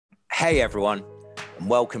Hey everyone, and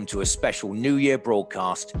welcome to a special New Year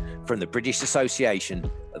broadcast from the British Association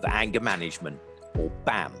of Anger Management, or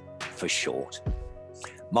BAAM for short.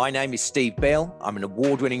 My name is Steve Beale. I'm an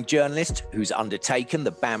award-winning journalist who's undertaken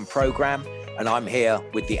the BAAM program, and I'm here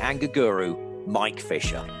with the anger guru, Mike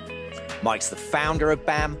Fisher. Mike's the founder of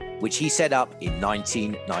BAAM, which he set up in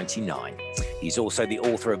 1999. He's also the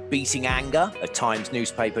author of Beating Anger, a Times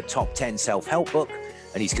newspaper top 10 self-help book,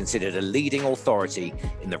 and he's considered a leading authority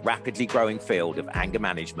in the rapidly growing field of anger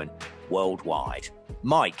management worldwide.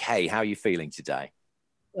 Mike, hey, how are you feeling today?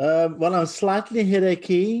 Well, I'm slightly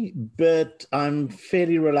headachy, but I'm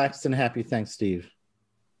fairly relaxed and happy. Thanks, Steve.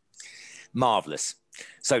 Marvelous.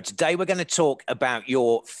 So today we're going to talk about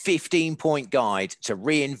your 15-point guide to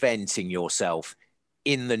reinventing yourself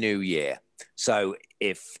in the new year. So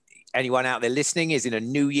if anyone out there listening is in a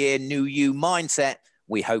new year, new you mindset,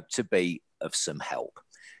 we hope to be of some help.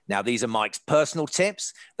 Now, these are Mike's personal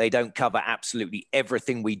tips. They don't cover absolutely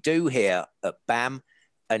everything we do here at BAAM.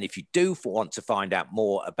 And if you do want to find out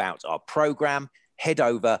more about our program, head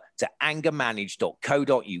over to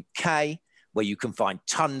angermanage.co.uk, where you can find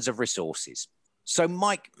tons of resources. So,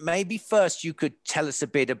 Mike, maybe first you could tell us a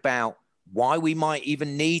bit about why we might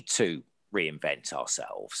even need to reinvent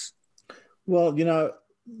ourselves. Well, you know,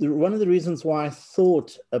 one of the reasons why I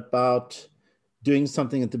thought about doing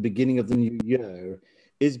something at the beginning of the new year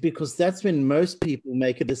is because that's when most people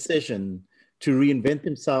make a decision to reinvent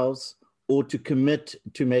themselves or to commit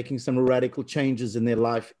to making some radical changes in their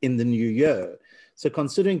life in the new year. So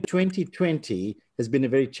considering 2020 has been a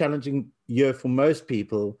very challenging year for most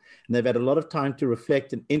people, and they've had a lot of time to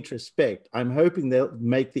reflect and introspect, I'm hoping they'll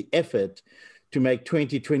make the effort to make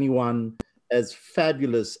 2021 as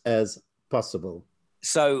fabulous as possible.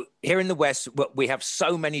 So here in the West, we have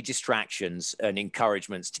so many distractions and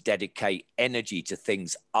encouragements to dedicate energy to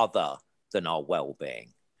things other than our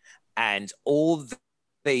well-being. And all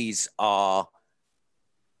these are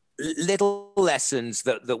little lessons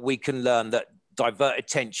that we can learn that divert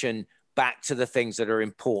attention back to the things that are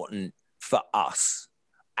important for us.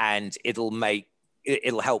 And it'll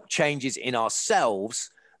help changes in ourselves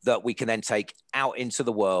that we can then take out into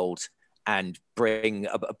the world and bring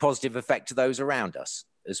a positive effect to those around us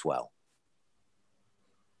as well.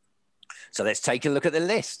 So let's take a look at the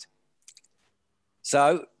list.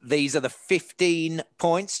 So these are the 15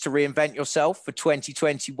 points to reinvent yourself for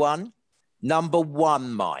 2021. Number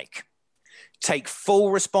one, Mike, take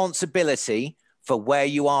full responsibility for where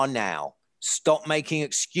you are now. Stop making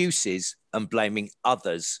excuses and blaming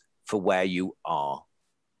others for where you are.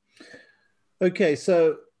 Okay,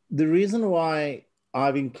 so the reason why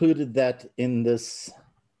I've included that in this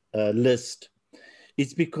list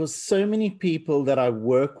is because so many people that I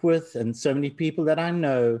work with and so many people that I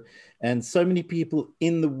know and so many people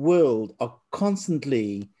in the world are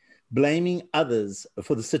constantly blaming others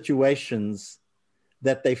for the situations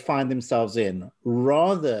that they find themselves in,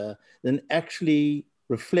 rather than actually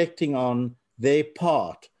reflecting on their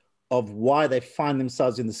part of why they find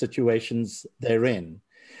themselves in the situations they're in.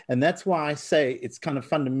 And that's why I say it's kind of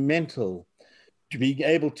fundamental to be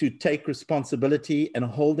able to take responsibility and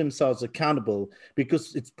hold themselves accountable,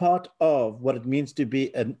 because it's part of what it means to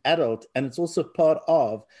be an adult, and it's also part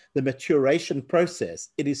of the maturation process.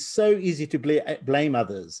 It is so easy to blame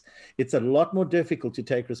others. It's a lot more difficult to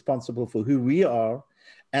take responsible for who we are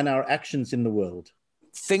and our actions in the world.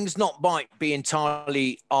 Things might be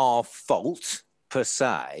entirely our fault per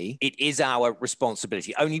se. It is our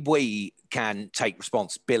responsibility. Only we can take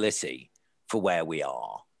responsibility for where we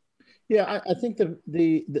are. Yeah, I think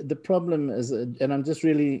the problem is, and I'm just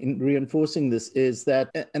really reinforcing this, is that,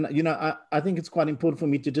 and you know, I think it's quite important for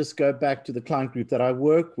me to just go back to the client group that I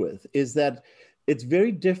work with, is that it's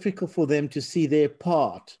very difficult for them to see their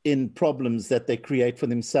part in problems that they create for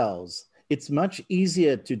themselves. It's much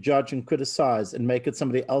easier to judge and criticize and make it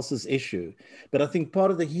somebody else's issue. But I think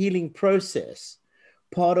part of the healing process,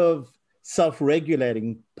 part of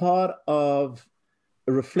self-regulating, part of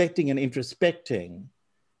reflecting and introspecting,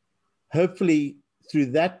 hopefully through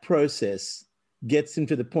that process gets them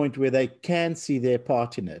to the point where they can see their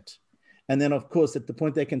part in it. And then, of course, at the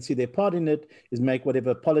point they can see their part in it is make whatever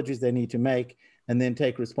apologies they need to make, and then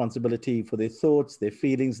take responsibility for their thoughts, their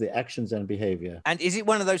feelings, their actions and behavior. And is it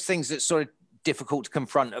one of those things that's sort of difficult to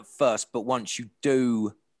confront at first, but once you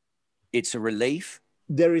do, it's a relief?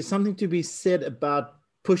 There is something to be said about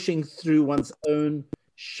pushing through one's own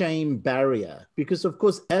shame barrier, because, of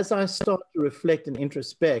course, as I start to reflect and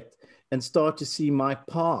introspect and start to see my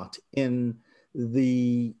part in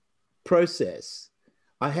the process,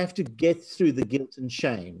 I have to get through the guilt and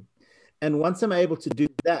shame. And once I'm able to do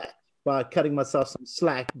that, by cutting myself some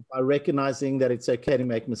slack, by recognizing that it's okay to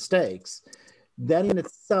make mistakes, that in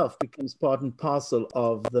itself becomes part and parcel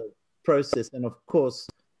of the process. And of course,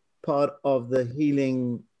 part of the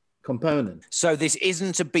healing component. So this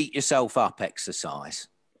isn't a beat yourself up exercise,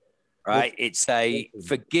 right? It's a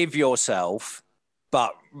forgive yourself,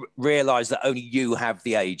 but realize that only you have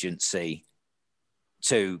the agency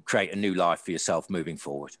to create a new life for yourself moving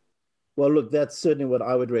forward. Well, look, that's certainly what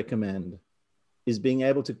I would recommend, is being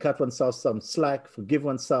able to cut oneself some slack, forgive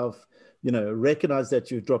oneself, recognize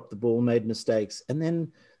that you've dropped the ball, made mistakes. And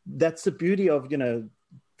then that's the beauty of, the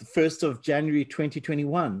 1st of January,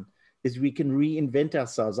 2021, is we can reinvent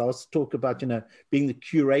ourselves. I also talk about, being the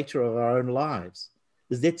curator of our own lives.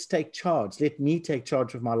 Is let's take charge. Let me take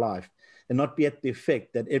charge of my life and not be at the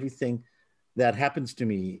effect that everything that happens to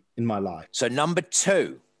me in my life. So number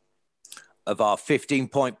 2 of our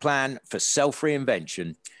 15-point plan for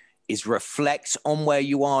self-reinvention is reflect on where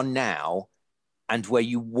you are now and where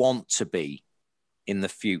you want to be in the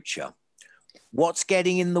future. What's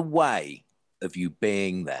getting in the way of you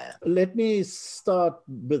being there? Let me start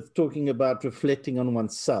with talking about reflecting on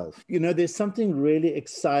oneself. There's something really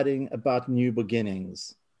exciting about new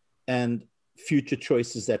beginnings and future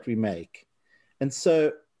choices that we make. And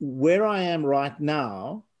so where I am right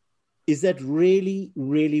now, is that really,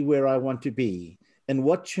 really where I want to be? And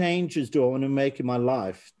what changes do I want to make in my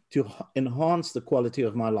life to enhance the quality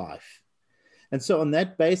of my life? And so on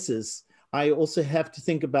that basis, I also have to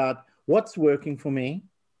think about what's working for me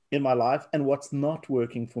in my life and what's not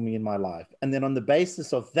working for me in my life. And then on the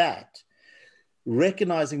basis of that,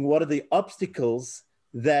 recognizing what are the obstacles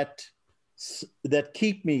that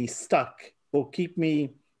keep me stuck or keep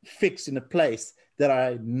me fixed in a place that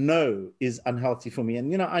I know is unhealthy for me.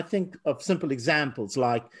 And, I think of simple examples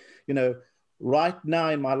like, right now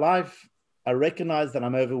in my life, I recognize that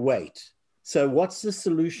I'm overweight. So what's the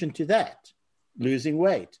solution to that? Losing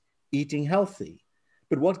weight, eating healthy.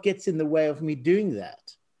 But what gets in the way of me doing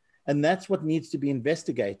that? And that's what needs to be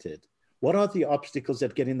investigated. What are the obstacles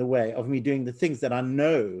that get in the way of me doing the things that I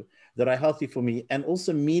know that are healthy for me and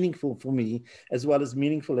also meaningful for me, as well as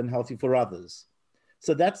meaningful and healthy for others?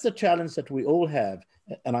 So that's the challenge that we all have,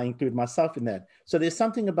 and I include myself in that. So there's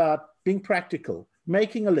something about being practical,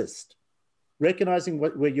 making a list, recognizing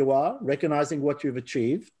where you are, recognizing what you've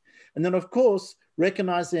achieved, and then, of course,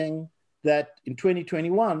 recognizing that in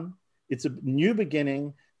 2021, it's a new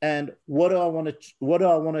beginning, and what do I want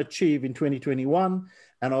to achieve in 2021?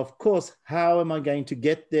 And of course, how am I going to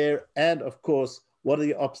get there? And of course, what are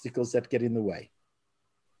the obstacles that get in the way?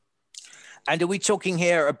 And are we talking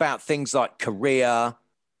here about things like career,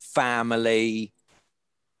 family,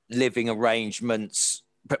 living arrangements,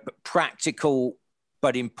 practical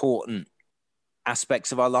but important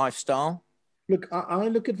aspects of our lifestyle? Look, I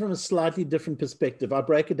look at it from a slightly different perspective. I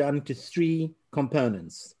break it down into 3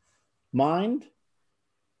 components: mind,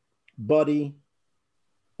 body,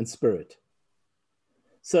 and spirit.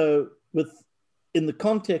 So in the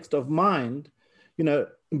context of mind,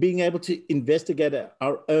 being able to investigate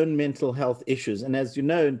our own mental health issues. And as you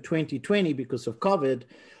know, in 2020, because of COVID,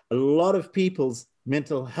 a lot of people's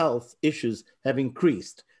mental health issues have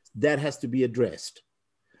increased. That has to be addressed.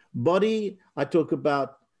 Body, I talk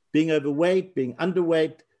about being overweight, being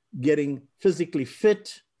underweight, getting physically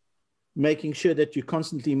fit, making sure that you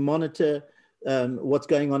constantly monitor what's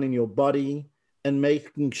going on in your body, and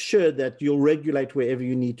making sure that you'll regulate wherever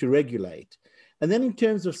you need to regulate. And then in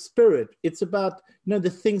terms of spirit, it's about, the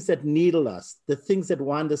things that needle us, the things that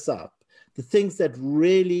wind us up, the things that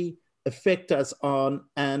really affect us on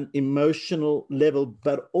an emotional level,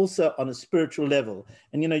 but also on a spiritual level.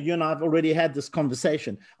 And, you and I have already had this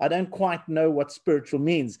conversation. I don't quite know what spiritual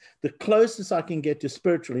means. The closest I can get to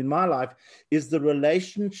spiritual in my life is the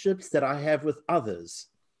relationships that I have with others.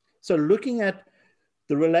 So looking at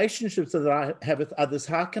the relationships that I have with others,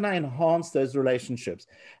 how can I enhance those relationships?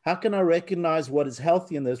 How can I recognize what is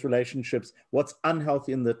healthy in those relationships, what's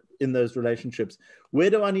unhealthy in those relationships? Where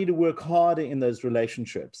do I need to work harder in those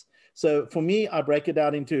relationships? So for me, I break it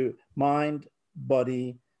out into mind,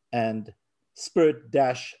 body, and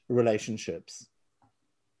spirit-relationships.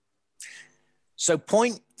 So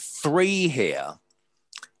point 3 here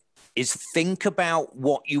is think about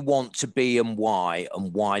what you want to be and why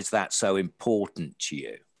is that so important to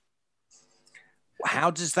you? How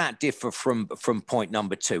does that differ from point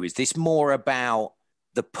number 2? Is this more about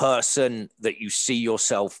the person that you see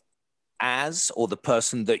yourself as, or the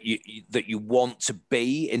person that you want to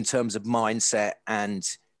be in terms of mindset and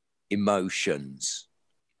emotions?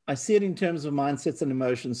 I see it in terms of mindsets and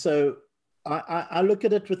emotions. So I look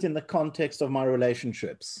at it within the context of my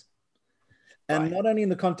relationships. And Right. not only in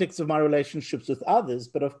the context of my relationships with others,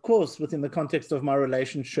 but of course, within the context of my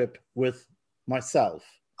relationship with myself.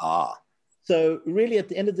 Ah, So really, at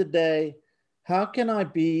the end of the day, how can I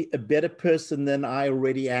be a better person than I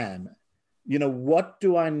already am? What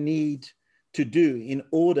do I need to do in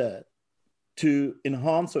order to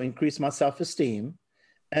enhance or increase my self-esteem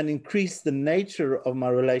and increase the nature of my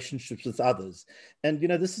relationships with others? And,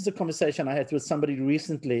 this is a conversation I had with somebody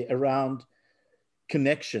recently around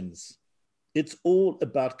connections. It's all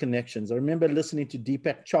about connections. I remember listening to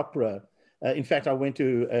Deepak Chopra. In fact, I went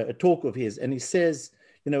to a talk of his, and he says,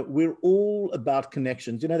 we're all about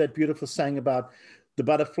connections. That beautiful saying about the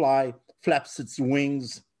butterfly flaps its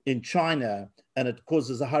wings in China and it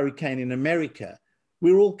causes a hurricane in America.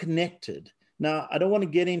 We're all connected. Now, I don't want to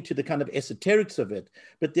get into the kind of esoterics of it,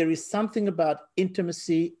 but there is something about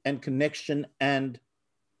intimacy and connection, and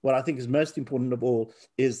what I think is most important of all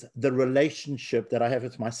is the relationship that I have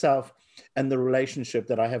with myself and the relationship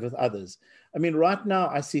that I have with others. I mean, right now,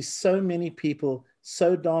 I see so many people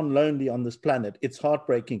so darn lonely on this planet. It's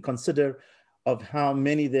heartbreaking. Consider of how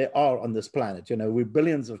many there are on this planet. We're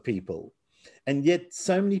billions of people. And yet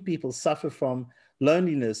so many people suffer from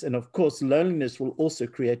loneliness. And of course, loneliness will also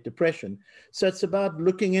create depression. So it's about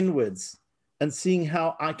looking inwards and seeing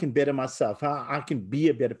how I can better myself, how I can be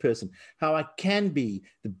a better person, how I can be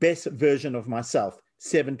the best version of myself,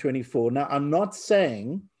 724. Now, I'm not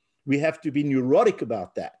saying we have to be neurotic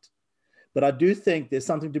about that, but I do think there's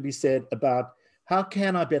something to be said about how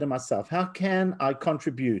can I better myself? How can I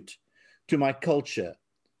contribute to my culture,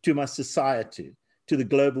 to my society, to the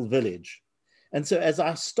global village? And so as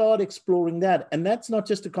I start exploring that, and that's not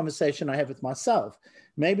just a conversation I have with myself,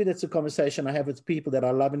 maybe that's a conversation I have with people that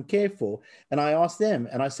I love and care for. And I ask them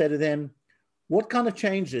and I say to them, what kind of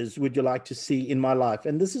changes would you like to see in my life?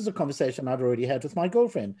 And this is a conversation I've already had with my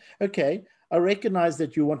girlfriend. Okay, I recognize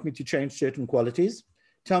that you want me to change certain qualities.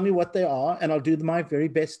 Tell me what they are, and I'll do my very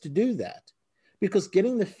best to do that. Because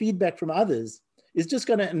getting the feedback from others is just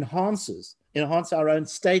going to enhance our own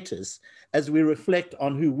status as we reflect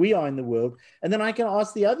on who we are in the world. And then I can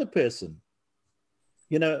ask the other person,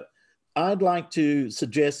 I'd like to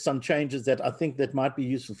suggest some changes that I think that might be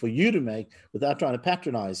useful for you to make without trying to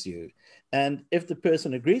patronize you. And if the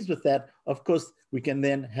person agrees with that, of course, we can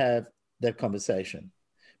then have that conversation.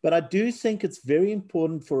 But I do think it's very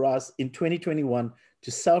important for us in 2021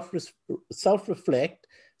 to self-reflect,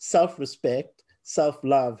 self-respect,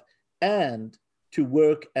 self-love, and to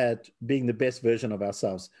work at being the best version of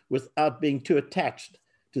ourselves without being too attached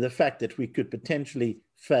to the fact that we could potentially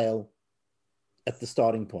fail at the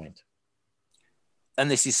starting point. And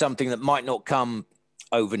this is something that might not come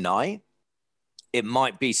overnight. It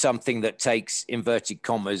might be something that takes, inverted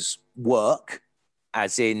commas, work,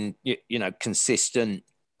 as in, consistent,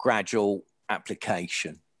 gradual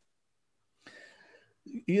application.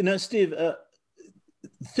 Steve,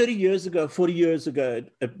 30 years ago, 40 years ago,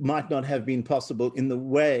 it might not have been possible in the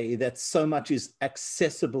way that so much is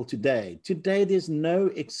accessible today. Today, there's no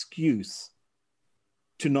excuse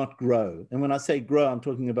to not grow. And when I say grow, I'm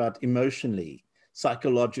talking about emotionally,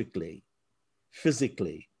 psychologically,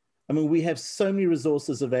 physically. I mean, we have so many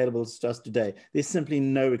resources available to us today. There's simply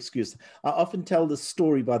no excuse. I often tell this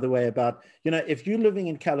story, by the way, about, if you're living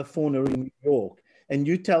in California or in New York and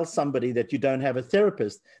you tell somebody that you don't have a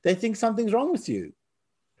therapist, they think something's wrong with you.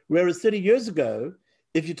 Whereas 30 years ago,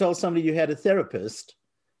 if you told somebody you had a therapist,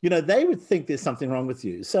 they would think there's something wrong with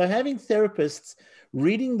you. So having therapists,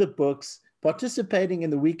 reading the books, participating in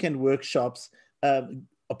the weekend workshops,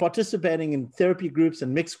 participating in therapy groups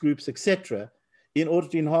and mixed groups, etc., in order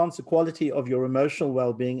to enhance the quality of your emotional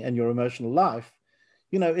well-being and your emotional life,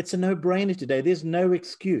 it's a no-brainer today. There's no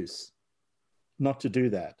excuse not to do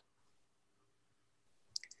that.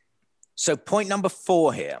 So point number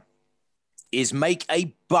 4 here is make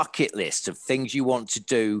a bucket list of things you want to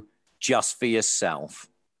do just for yourself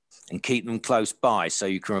and keep them close by so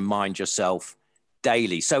you can remind yourself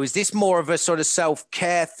daily. So is this more of a sort of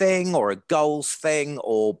self-care thing or a goals thing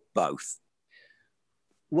or both?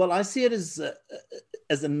 Well, I see it as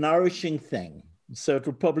a nourishing thing. So it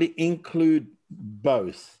will probably include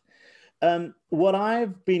both. What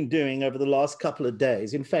I've been doing over the last couple of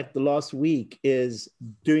days, in fact, the last week, is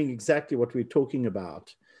doing exactly what we're talking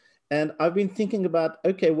about. And I've been thinking about,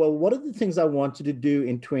 okay, well, what are the things I wanted to do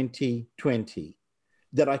in 2020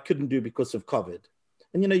 that I couldn't do because of COVID?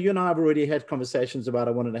 And, you and I have already had conversations about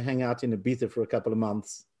I wanted to hang out in Ibiza for a couple of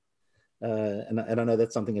months. And I know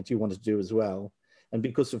that's something that you wanted to do as well. And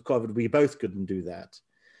because of COVID, we both couldn't do that.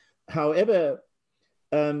 However,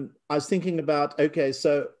 I was thinking about, okay,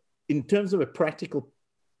 so in terms of a practical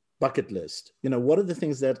bucket list. You know, what are the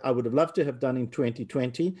things that I would have loved to have done in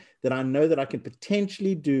 2020 that I know that I can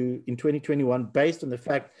potentially do in 2021 based on the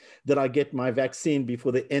fact that I get my vaccine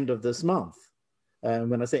before the end of this month.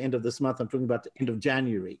 When I say end of this month, I'm talking about the end of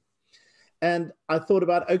January. And I thought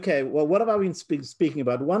about, okay, well, what have I been speaking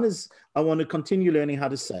about? One is I want to continue learning how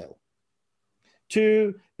to sail.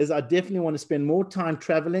 Two is I definitely want to spend more time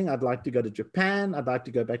traveling. I'd like to go to Japan. I'd like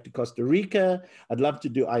to go back to Costa Rica. I'd love to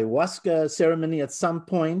do ayahuasca ceremony at some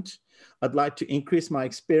point. I'd like to increase my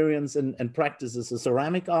experience and practice as a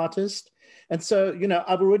ceramic artist. And so, you know,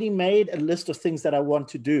 I've already made a list of things that I want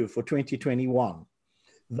to do for 2021.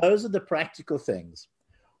 Those are the practical things.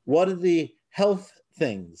 What are the health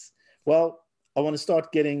things? Well, I want to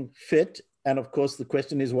start getting fit. And of course, the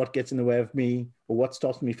question is what gets in the way of me, or what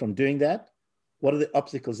stops me from doing that? What are the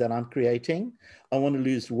obstacles that I'm creating? I want to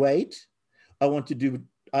lose weight.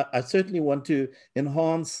 I certainly want to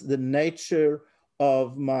enhance the nature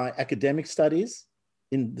of my academic studies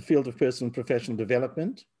in the field of personal and professional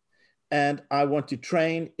development. And I want to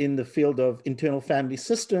train in the field of internal family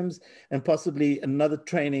systems and possibly another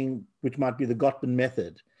training, which might be the Gottman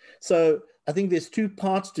method. So I think there's two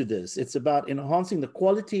parts to this. It's about enhancing the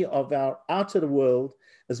quality of our outer world,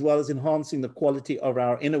 as well as enhancing the quality of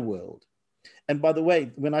our inner world. And by the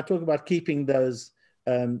way, when I talk about keeping those,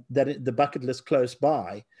 the bucket list close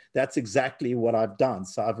by, that's exactly what I've done.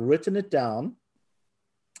 So I've written it down.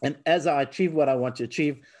 And as I achieve what I want to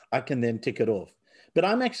achieve, I can then tick it off. But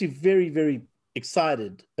I'm actually very, very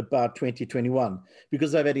excited about 2021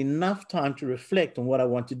 because I've had enough time to reflect on what I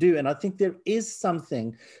want to do. And I think there is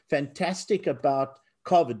something fantastic about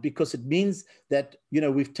COVID because it means that, you know,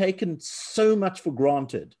 we've taken so much for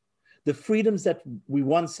granted. The freedoms that we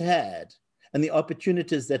once had and the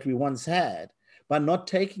opportunities that we once had, by not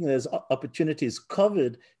taking those opportunities,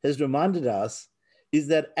 COVID has reminded us is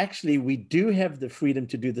that actually we do have the freedom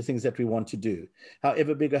to do the things that we want to do,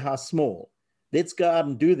 however big or how small. Let's go out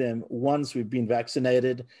and do them once we've been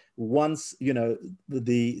vaccinated, once, you know,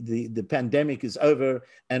 the pandemic is over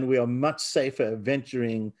and we are much safer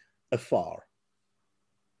venturing afar.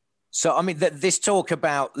 So, I mean, this talk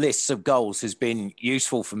about lists of goals has been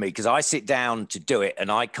useful for me because I sit down to do it and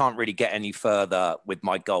I can't really get any further with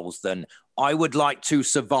my goals than I would like to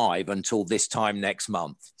survive until this time next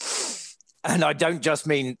month. And I don't just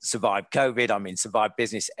mean survive COVID, I mean survive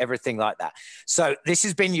business, everything like that. So this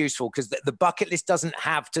has been useful because the bucket list doesn't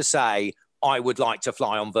have to say, I would like to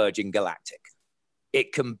fly on Virgin Galactic.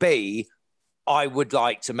 It can be, I would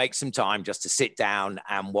like to make some time just to sit down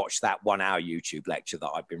and watch that 1 hour YouTube lecture that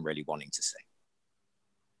I've been really wanting to see.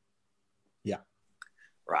 Yeah.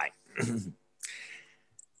 Right.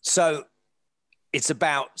 So it's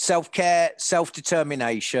about self-care,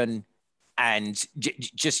 self-determination, and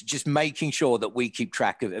just making sure that we keep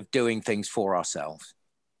track of doing things for ourselves.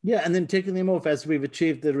 Yeah, and then taking them off as we've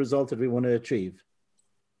achieved the result that we want to achieve.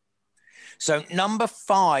 So number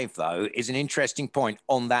 5, though, is an interesting point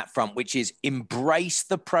on that front, which is embrace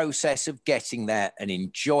the process of getting there and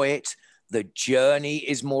enjoy it. The journey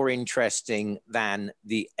is more interesting than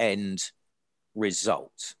the end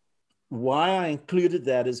result. Why I included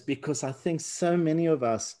that is because I think so many of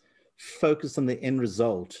us focus on the end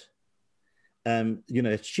result, you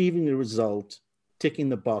know, achieving the result, ticking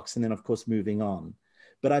the box, and then, of course, moving on.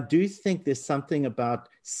 But I do think there's something about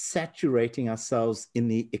saturating ourselves in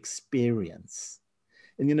the experience.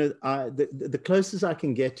 And, you know, the closest I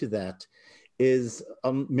can get to that is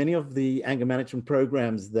many of the anger management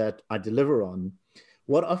programs that I deliver on.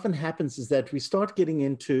 What often happens is that we start getting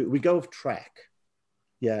into, we go off track.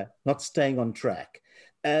 Yeah, not staying on track.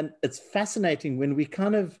 And it's fascinating when we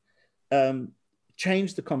kind of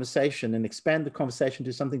change the conversation and expand the conversation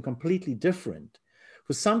to something completely different.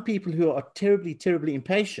 For some people who are terribly, terribly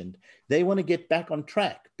impatient, they want to get back on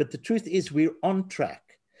track. But the truth is we're on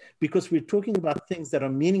track because we're talking about things that are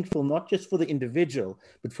meaningful, not just for the individual,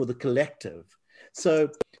 but for the collective. So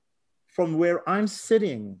from where I'm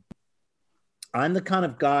sitting, I'm the kind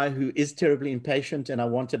of guy who is terribly impatient and I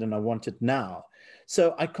want it now.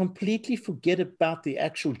 So I completely forget about the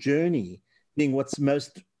actual journey being what's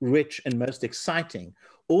most rich and most exciting.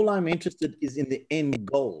 All I'm interested is in the end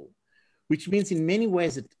goal, which means in many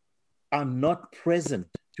ways that I'm not present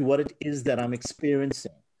to what it is that I'm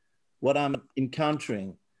experiencing, what I'm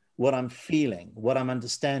encountering, what I'm feeling, what I'm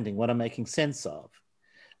understanding, what I'm making sense of.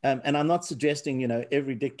 And I'm not suggesting, you know,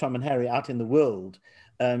 every Dick, Tom, and Harry out in the world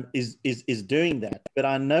is doing that. But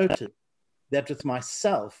I noticed that with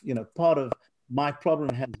myself, you know, part of my problem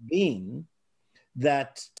has been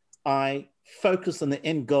that I focus on the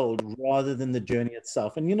end goal rather than the journey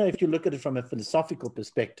itself. And, if you look at it from a philosophical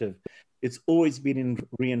perspective, it's always been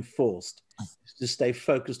reinforced to stay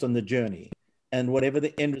focused on the journey. And whatever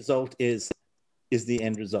the end result is the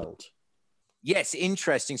end result. Yes,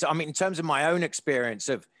 interesting. So, I mean, in terms of my own experience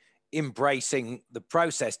of embracing the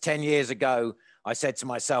process, 10 years ago, I said to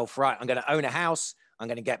myself, right, I'm going to own a house, I'm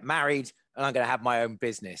going to get married, and I'm going to have my own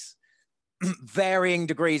business. Varying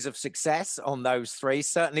degrees of success on those three.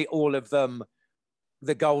 Certainly all of them,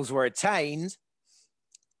 the goals were attained.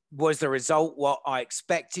 Was the result what I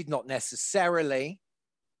expected? Not necessarily,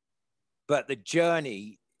 but the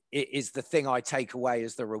journey is the thing I take away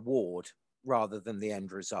as the reward rather than the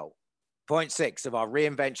end result. Point 6 of our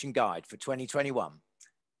reinvention guide for 2021.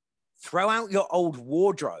 Throw out your old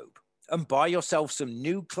wardrobe and buy yourself some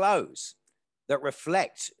new clothes that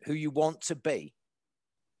reflect who you want to be.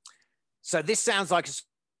 So this sounds like a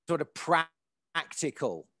sort of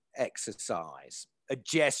practical exercise, a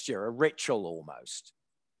gesture, a ritual almost.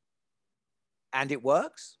 And it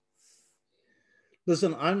works?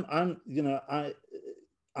 Listen, I'm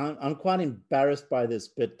quite embarrassed by this,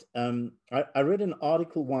 but I read an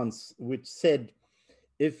article once which said,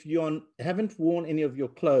 if you haven't worn any of your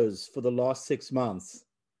clothes for the last 6 months,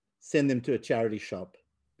 send them to a charity shop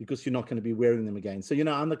because you're not going to be wearing them again. So,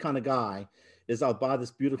 I'm the kind of guy is I'll buy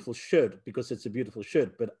this beautiful shirt because it's a beautiful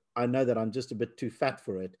shirt, but I know that I'm just a bit too fat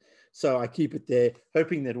for it. So I keep it there,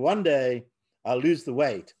 hoping that one day I'll lose the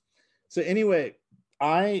weight. So anyway,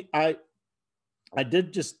 I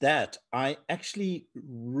did just that. I actually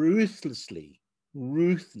ruthlessly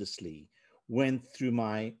went through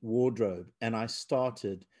my wardrobe and I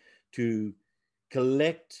started to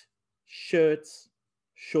collect shirts,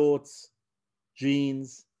 shorts,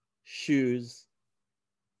 jeans, shoes,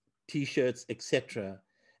 T-shirts, etc.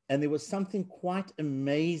 And there was something quite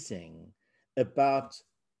amazing about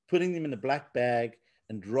putting them in a black bag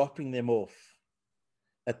and dropping them off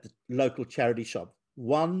at the local charity shop.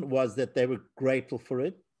 One was that they were grateful for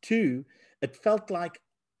it. Two, it felt like,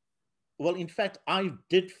 well, in fact, I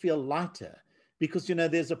did feel lighter because,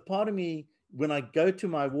 there's a part of me when I go to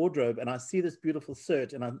my wardrobe and I see this beautiful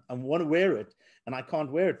shirt and I want to wear it and I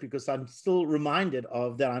can't wear it because I'm still reminded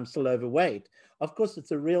of that I'm still overweight. Of course,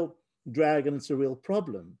 it's a real drag and it's a real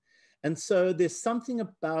problem. And so there's something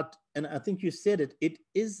about, and I think you said it, it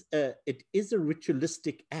is a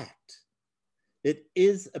ritualistic act. It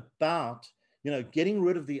is about, getting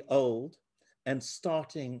rid of the old and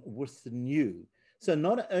starting with the new. So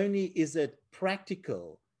not only is it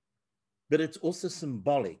practical, but it's also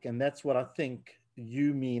symbolic. And that's what I think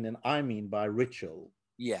you mean and I mean by ritual.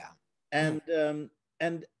 Yeah. And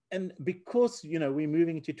because, we're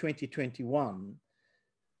moving into 2021,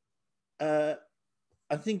 I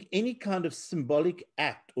think any kind of symbolic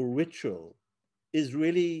act or ritual is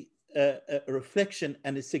really a reflection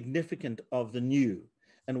and is significant of the new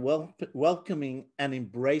and welcoming and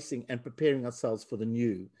embracing and preparing ourselves for the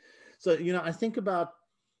new. So, I think about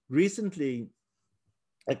recently,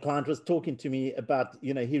 a client was talking to me about,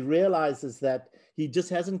 he realizes that he just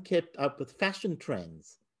hasn't kept up with fashion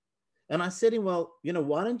trends. And I said to him, well,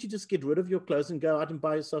 why don't you just get rid of your clothes and go out and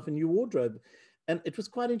buy yourself a new wardrobe? And it was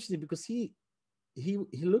quite interesting because he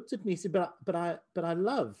looked at me, he said, but I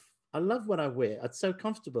love what I wear. It's so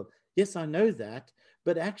comfortable. Yes, I know that.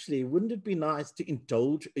 But actually, wouldn't it be nice to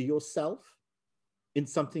indulge yourself in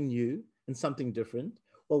something new and something different?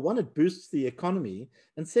 Well, one, it boosts the economy.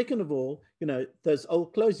 And second of all, those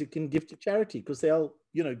old clothes you can give to charity because they'll,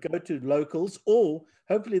 go to locals or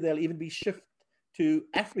hopefully they'll even be shipped to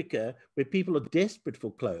Africa where people are desperate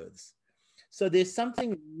for clothes. So there's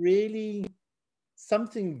something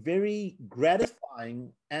very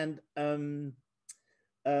gratifying and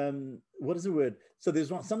what is the word? So there's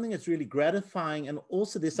something that's really gratifying and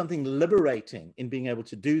also there's something liberating in being able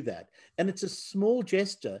to do that. And it's a small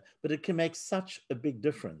gesture, but it can make such a big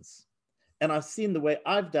difference. And I've seen the way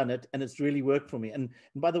I've done it and it's really worked for me. And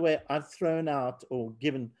by the way, I've thrown out or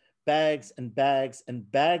given bags and bags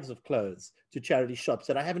and bags of clothes to charity shops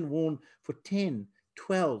that I haven't worn for 10,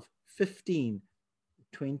 12, 15,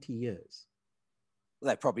 20 years.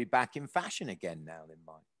 They're probably back in fashion again now, then,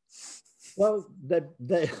 Mike. Well,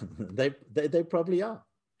 they probably are.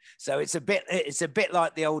 So it's a bit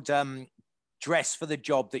like the old dress for the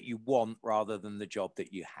job that you want rather than the job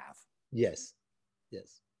that you have. Yes.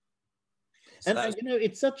 So and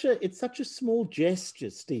it's such a small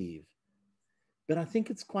gesture, Steve, but I think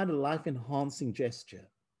it's quite a life enhancing gesture.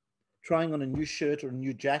 Trying on a new shirt or a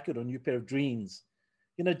new jacket or a new pair of jeans,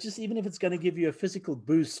 just even if it's going to give you a physical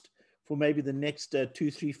boost for maybe the next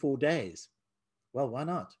 2, 3, 4 days. Well, why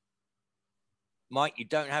not? Mike, you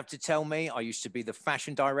don't have to tell me. I used to be the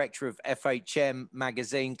fashion director of FHM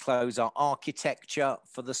magazine, Clothes Are Architecture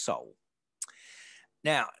for the Soul.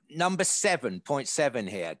 Now, number 7.7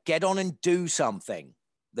 here, get on and do something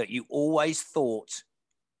that you always thought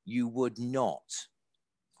you would not.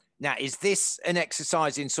 Now, is this an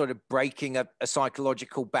exercise in sort of breaking a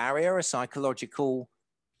psychological barrier, a psychological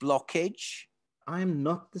blockage? I'm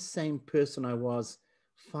not the same person I was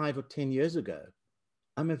 5 or 10 years ago.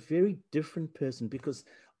 I'm a very different person because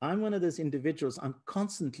I'm one of those individuals, I'm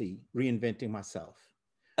constantly reinventing myself.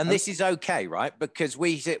 And this is okay, right? Because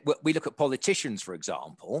we look at politicians, for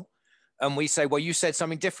example, and we say, well, you said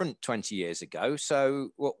something different 20 years ago. So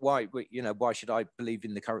why should I believe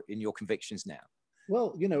in your convictions now?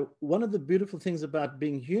 Well, one of the beautiful things about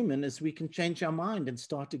being human is we can change our mind and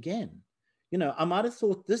start again. I might have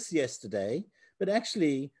thought this yesterday, but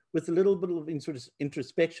actually with a little bit of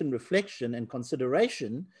introspection, reflection, and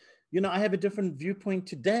consideration, I have a different viewpoint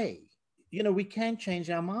today. We can change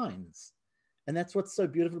our minds. And that's what's so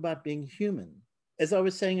beautiful about being human. As I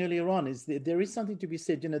was saying earlier on, is there is something to be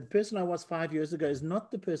said, the person I was 5 years ago is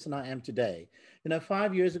not the person I am today.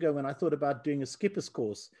 5 years ago, when I thought about doing a skipper's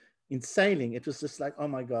course in sailing, it was just like, oh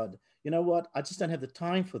my God, you know what? I just don't have the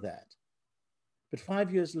time for that. But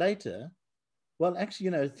 5 years later, well,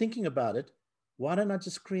 actually, thinking about it, why don't I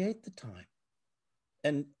just create the time?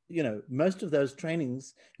 And, most of those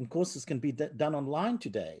trainings and courses can be done online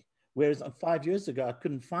today. Whereas 5 years ago, I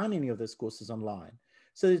couldn't find any of those courses online.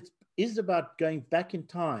 So it is about going back in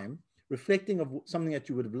time, reflecting of something that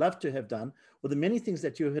you would have loved to have done, or the many things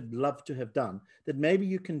that you had loved to have done that maybe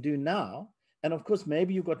you can do now. And of course,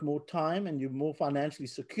 maybe you've got more time and you're more financially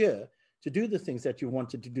secure to do the things that you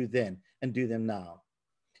wanted to do then and do them now.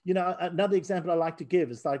 Another example I like to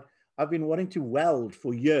give is like, I've been wanting to weld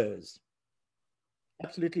for years,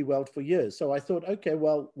 absolutely weld for years. So I thought, okay,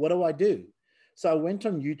 well, what do I do? So I went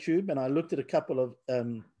on YouTube and I looked at a couple of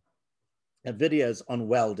videos on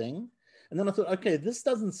welding. And then I thought, okay, this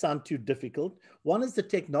doesn't sound too difficult. One is the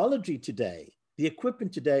technology today. The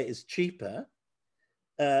equipment today is cheaper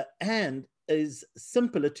and is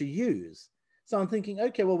simpler to use. So I'm thinking,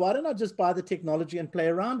 okay, well, why don't I just buy the technology and play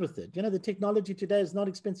around with it? The technology today is not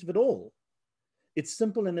expensive at all. It's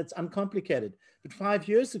simple and it's uncomplicated. But 5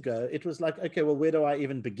 years ago, it was like, okay, well, where do I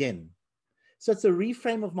even begin? So it's a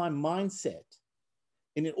reframe of my mindset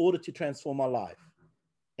in order to transform my life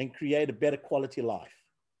and create a better quality life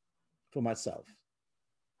for myself.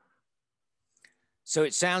 So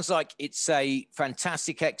it sounds like it's a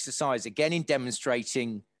fantastic exercise, again, in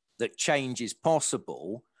demonstrating that change is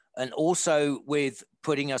possible and also with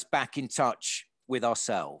putting us back in touch with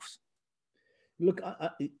ourselves. Look,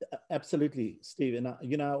 absolutely, Steve. And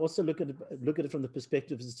I also look at it from the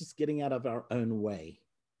perspective of just getting out of our own way.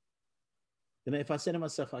 If I say to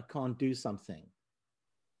myself, I can't do something,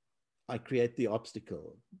 I create the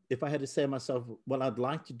obstacle. If I had to say to myself, well, I'd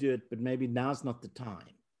like to do it, but maybe now's not the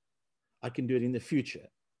time, I can do it in the future.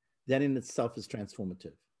 That in itself is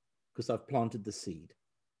transformative because I've planted the seed.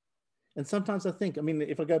 And sometimes I think,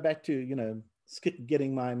 if I go back to,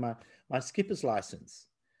 getting my skipper's license,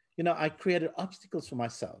 I created obstacles for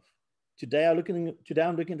myself. Today I'm looking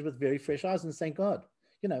at it with very fresh eyes and saying, God,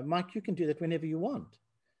 Mike, you can do that whenever you want.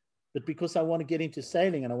 But because I want to get into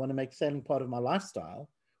sailing and I want to make sailing part of my lifestyle,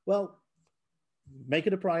 well, make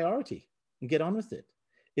it a priority and get on with it.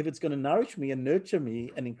 If it's going to nourish me and nurture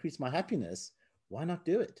me and increase my happiness, why not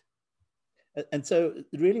do it? And so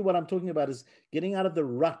really what I'm talking about is getting out of the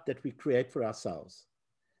rut that we create for ourselves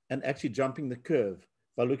and actually jumping the curve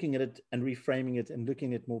by looking at it and reframing it and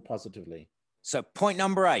looking at it more positively. So point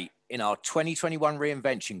number 8 in our 2021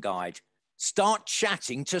 reinvention guide, start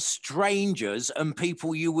chatting to strangers and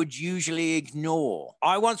people you would usually ignore.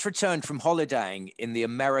 I once returned from holidaying in the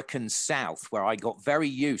American South, where I got very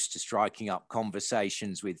used to striking up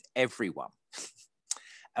conversations with everyone.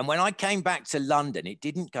 And when I came back to London, it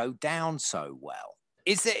didn't go down so well.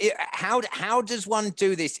 How does one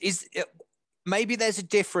do this? Maybe there's a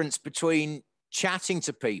difference between chatting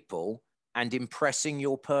to people and impressing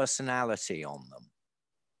your personality on them.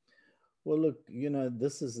 Well, look,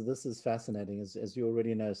 this is fascinating. As you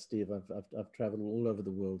already know, Steve, I've traveled all over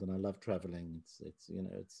the world, and I love traveling.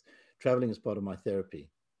 It's traveling is part of my therapy,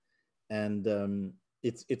 and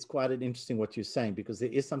it's quite interesting what you're saying, because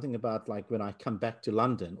there is something about, like, when I come back to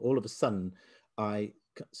London, all of a sudden I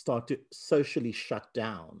start to socially shut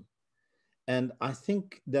down. And I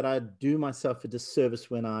think that I do myself a disservice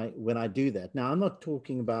when I do that. Now, I'm not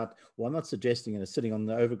talking about, well, I'm not suggesting sitting on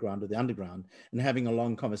the overground or the underground and having a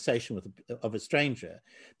long conversation of a stranger.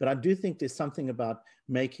 But I do think there's something about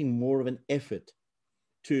making more of an effort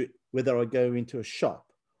to, whether I go into a shop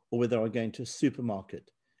or whether I go into a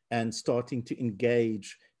supermarket and starting to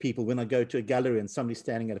engage people. When I go to a gallery and somebody's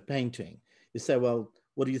standing at a painting, you say, well,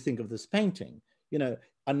 what do you think of this painting? You know,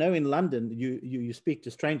 I know in London, you speak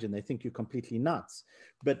to strangers and they think you're completely nuts,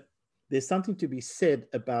 but there's something to be said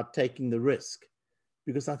about taking the risk,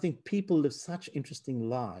 because I think people live such interesting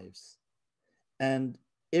lives. And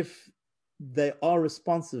if they are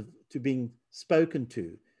responsive to being spoken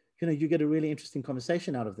to, you know, you get a really interesting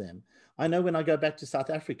conversation out of them. I know when I go back to South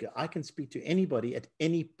Africa, I can speak to anybody at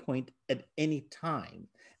any point, at any time,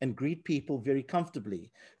 and greet people very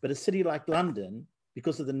comfortably. But a city like London,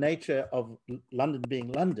 because of the nature of London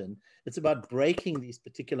being London, it's about breaking these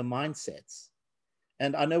particular mindsets.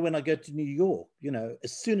 And I know when I go to New York, you know,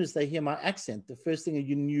 as soon as they hear my accent, the first thing a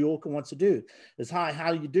New Yorker wants to do is, hi, how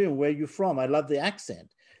are you doing? Where are you from? I love the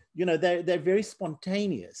accent. You know, they're very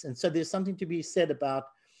spontaneous. And so there's something to be said about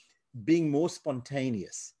being more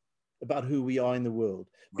spontaneous about who we are in the world,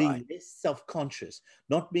 being less self-conscious,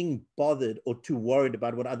 not being bothered or too worried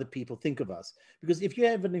about what other people think of us. Because if you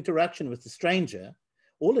have an interaction with a stranger,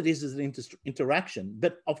 all it is an interaction.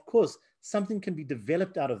 But of course, something can be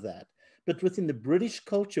developed out of that. But within the British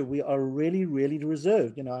culture, we are really, really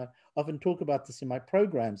reserved. You know, I often talk about this in my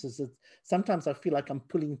programs, is that sometimes I feel like I'm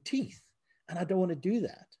pulling teeth, and I don't want to do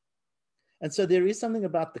that. And so there is something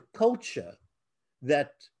about the culture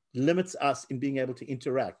that limits us in being able to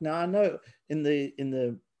interact. Now, I know in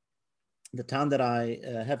the town that I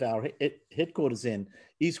have our headquarters in,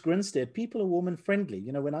 East Grinstead, people are warm and friendly.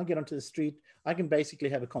 You know, when I get onto the street, I can basically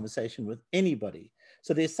have a conversation with anybody.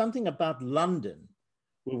 So there's something about London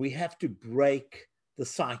where we have to break the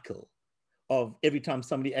cycle of every time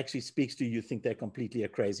somebody actually speaks to you, you think they're completely a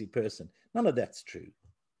crazy person. None of that's true.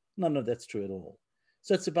 None of that's true at all.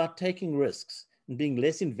 So it's about taking risks and being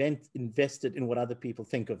less invested in what other people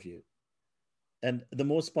think of you. And the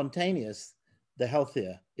more spontaneous, the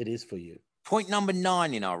healthier it is for you. Point number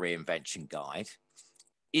 9 in our reinvention guide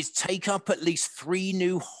is take up at least 3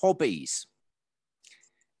 new hobbies.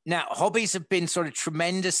 Now, hobbies have been sort of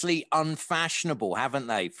tremendously unfashionable, haven't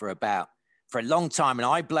they, for a long time. And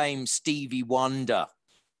I blame Stevie Wonder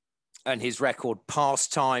and his record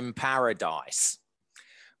Pastime Paradise,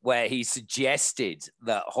 where he suggested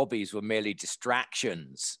that hobbies were merely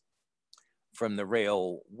distractions from the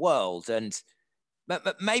real world. And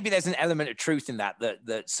maybe there's an element of truth in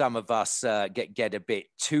that some of us get a bit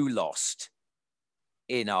too lost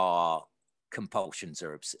in our compulsions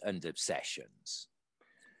and obsessions.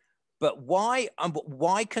 But why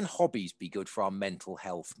can hobbies be good for our mental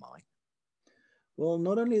health, Mike? Well,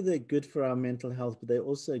 not only are they good for our mental health, but they're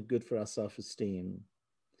also good for our self-esteem.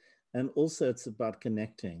 And also it's about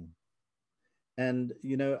connecting. And,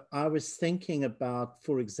 you know, I was thinking about,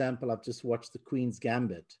 for example, I've just watched The Queen's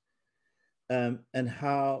Gambit, and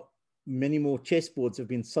how many more chessboards have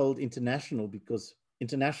been sold internationally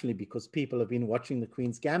because people have been watching The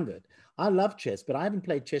Queen's Gambit. I love chess, but I haven't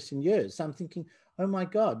played chess in years. So I'm thinking, oh my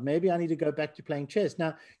God, maybe I need to go back to playing chess.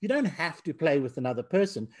 Now, you don't have to play with another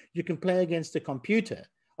person. You can play against a computer.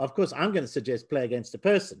 Of course, I'm going to suggest play against a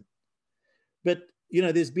person. But, you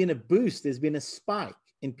know, there's been a boost, there's been a spike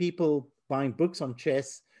in people buying books on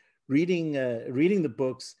chess, reading the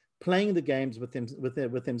books, playing the games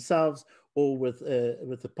with themselves or with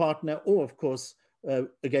a partner, or of course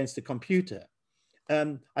against a computer.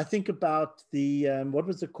 I think about the what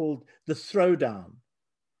was it called? The Throwdown,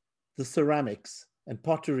 the ceramics and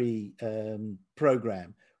pottery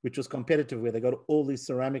program, which was competitive, where they got all these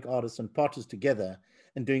ceramic artists and potters together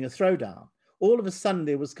and doing a throwdown. All of a sudden,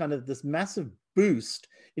 there was kind of this massive boost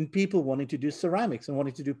in people wanting to do ceramics and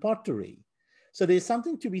wanting to do pottery. So there's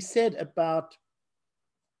something to be said about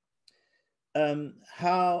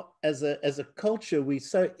how, as a culture, we're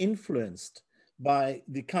so influenced by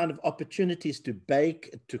the kind of opportunities to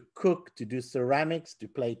bake, to cook, to do ceramics, to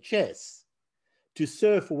play chess, to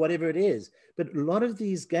surf, or whatever it is. But a lot of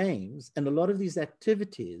these games and a lot of these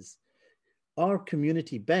activities are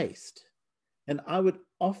community-based. And I would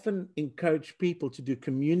often encourage people to do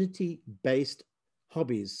community-based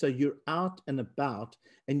hobbies. So you're out and about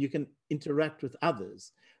and you can interact with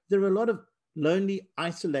others. There are a lot of lonely,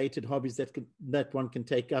 isolated hobbies that one can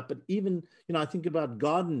take up. But even, you know, I think about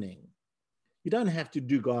gardening. You don't have to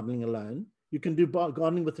do gardening alone. You can do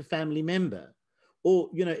gardening with a family member. Or,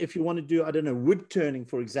 you know, if you want to do, I don't know, wood turning,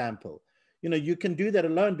 for example, you know, you can do that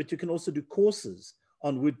alone, but you can also do courses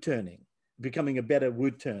on wood turning, becoming a better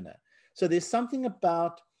wood turner. So there's something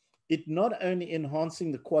about it not only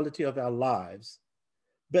enhancing the quality of our lives,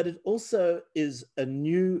 but it also is a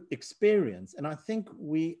new experience. And I think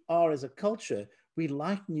we are, as a culture, we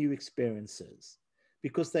like new experiences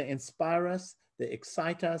because they inspire us, they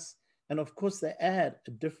excite us, And of course, they add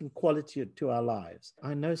a different quality to our lives.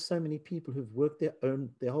 I know so many people who've worked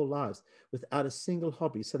their whole lives without a single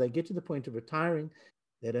hobby. So they get to the point of retiring,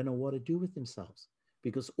 they don't know what to do with themselves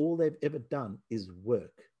because all they've ever done is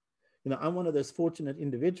work. I'm one of those fortunate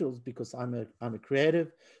individuals because I'm a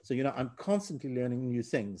creative. So, I'm constantly learning new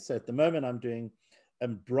things. So at the moment I'm doing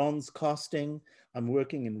bronze casting. I'm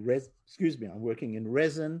working in I'm working in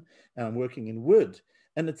resin, and I'm working in wood.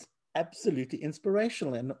 And it's absolutely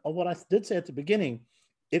inspirational. And what I did say at the beginning,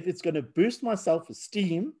 if it's going to boost my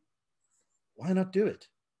self-esteem, why not do it?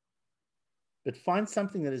 But find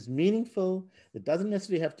something that is meaningful. It doesn't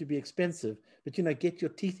necessarily have to be expensive, but get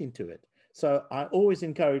your teeth into it. So I always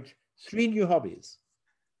encourage 3 new hobbies.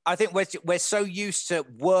 I think we're so used to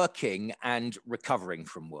working and recovering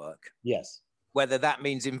from work. Yes. Whether that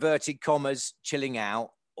means inverted commas, chilling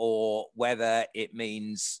out, or whether it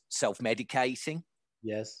means self-medicating.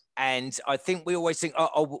 Yes. And I think we always think,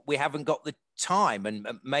 we haven't got the time. And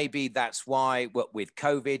maybe that's why with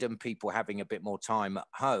COVID and people having a bit more time at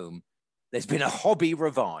home, there's been a hobby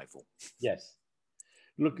revival. Yes.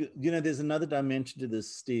 Look, there's another dimension to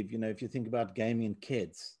this, Steve. If you think about gaming and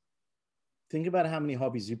kids, think about how many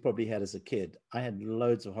hobbies you probably had as a kid. I had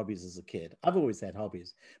loads of hobbies as a kid. I've always had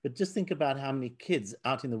hobbies. But just think about how many kids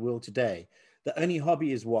out in the world today, the only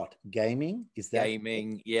hobby is what? Gaming? Is that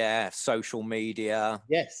gaming? Yeah. Social media.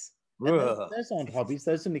 Yes. And those aren't hobbies.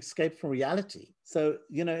 Those are an escape from reality. So,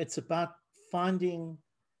 it's about finding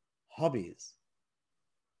hobbies,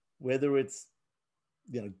 whether it's,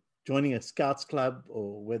 joining a scouts club,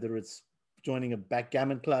 or whether it's joining a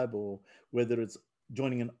backgammon club, or whether it's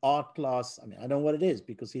joining an art class. I mean, I don't know what it is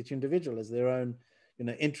because each individual has their own,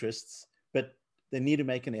 interests, but they need to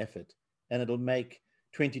make an effort, and it'll make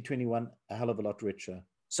 2021 a hell of a lot richer.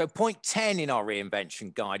 So point 10 in our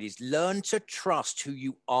reinvention guide is learn to trust who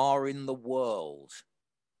you are in the world.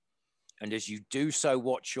 And as you do so,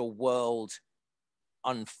 watch your world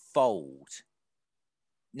unfold.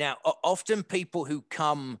 Now, often people who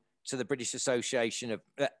come to the British Association of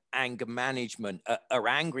Anger Management are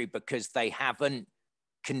angry because they haven't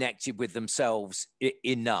connected with themselves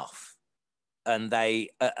enough, and they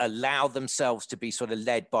allow themselves to be sort of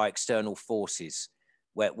led by external forces,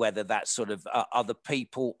 whether that's sort of other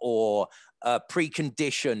people or a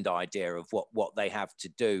preconditioned idea of what they have to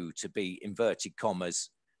do to be, inverted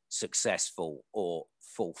commas, successful or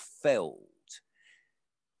fulfilled.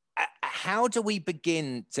 How do we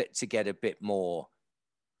begin to get a bit more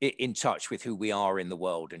in touch with who we are in the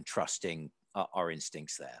world and trusting our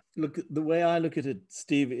instincts there? Look, the way I look at it,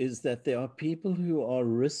 Steve, is that there are people who are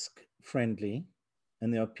risk friendly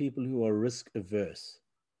and there are people who are risk averse.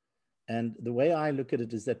 And the way I look at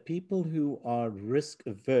it is that people who are risk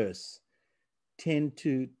averse tend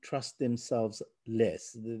to trust themselves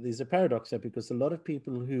less. There's a paradox there because a lot of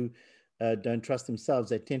people who don't trust themselves,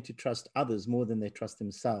 they tend to trust others more than they trust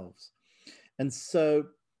themselves. And so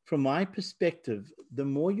from my perspective, the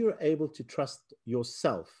more you're able to trust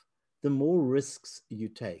yourself, the more risks you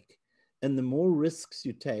take. And the more risks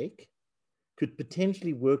you take could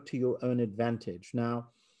potentially work to your own advantage. Now,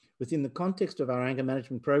 within the context of our anger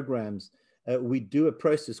management programs, we do a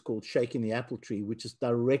process called shaking the apple tree, which is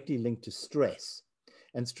directly linked to stress.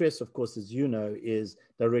 And stress, of course, as you know, is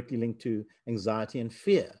directly linked to anxiety and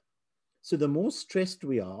fear. So the more stressed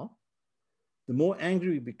we are, the more angry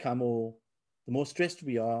we become, or the more stressed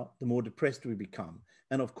we are, the more depressed we become.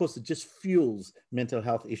 And of course, it just fuels mental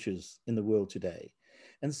health issues in the world today.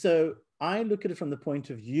 And so I look at it from the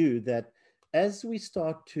point of view that as we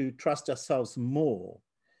start to trust ourselves more,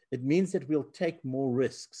 it means that we'll take more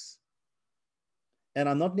risks. And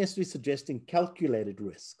I'm not necessarily suggesting calculated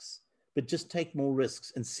risks, but just take more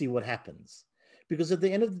risks and see what happens. Because at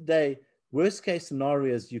the end of the day, worst case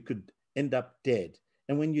scenarios, you could end up dead.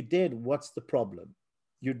 And when you're dead, what's the problem?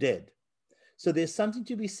 You're dead. So there's something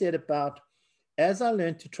to be said about, as I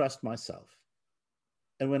learned to trust myself,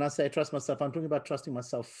 and when I say trust myself, I'm talking about trusting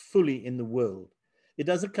myself fully in the world. It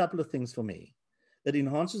does a couple of things for me. It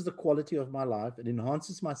enhances the quality of my life. It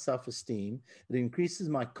enhances my self-esteem. It increases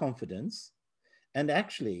my confidence. And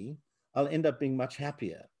actually, I'll end up being much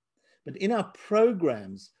happier. But in our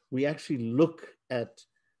programs, we actually look at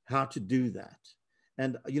how to do that.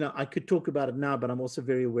 And, I could talk about it now, but I'm also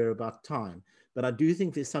very aware about time. But I do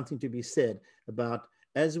think there's something to be said about,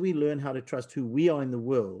 as we learn how to trust who we are in the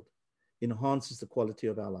world, enhances the quality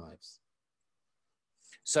of our lives.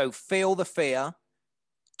 So feel the fear,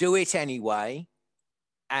 do it anyway.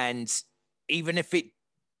 And even if it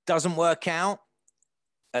doesn't work out,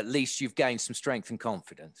 at least you've gained some strength and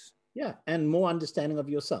confidence. Yeah, and more understanding of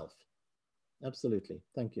yourself. Absolutely.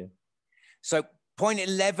 Thank you. So point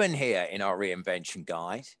 11 here in our reinvention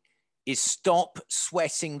guide is stop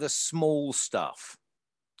sweating the small stuff.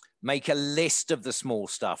 Make a list of the small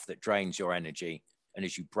stuff that drains your energy. And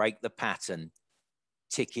as you break the pattern,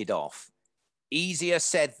 tick it off. Easier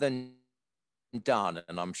said than done.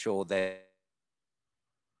 And I'm sure there's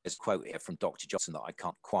a quote here from Dr. Johnson that I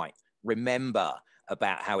can't quite remember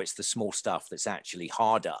about how it's the small stuff that's actually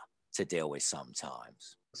harder to deal with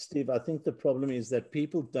sometimes. Steve, I think the problem is that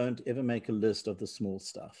people don't ever make a list of the small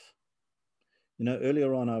stuff. You know,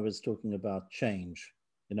 earlier on, I was talking about change,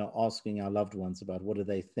 you know, asking our loved ones about what do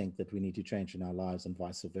they think that we need to change in our lives and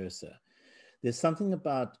vice versa. There's something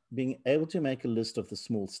about being able to make a list of the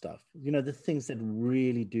small stuff, you know, the things that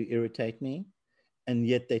really do irritate me, and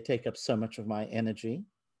yet they take up so much of my energy.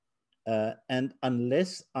 And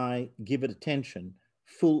unless I give it attention,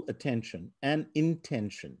 full attention and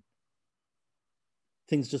intention,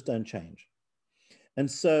 things just don't change. And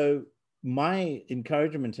so my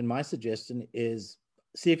encouragement and my suggestion is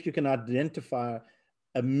see if you can identify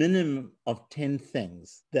a minimum of 10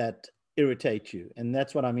 things that irritate you. And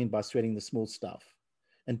that's what I mean by sweating the small stuff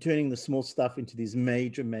and turning the small stuff into these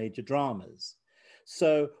major, major dramas.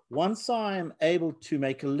 So once I'm able to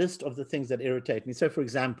make a list of the things that irritate me, so for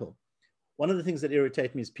example, one of the things that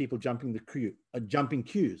irritate me is people jumping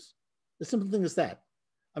queues. The simple thing is that.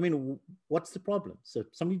 I mean, what's the problem? So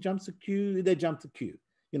somebody jumps a queue, they jump the queue.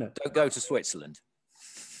 You know, don't go to Switzerland.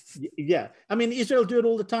 Yeah, I mean, Israel do it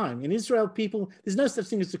all the time. In Israel, people, there's no such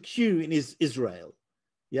thing as a queue in Israel.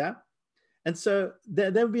 Yeah, and so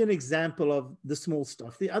there would be an example of the small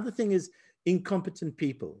stuff. The other thing is incompetent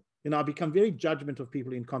people. You know, I become very judgmental of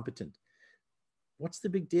people incompetent. What's the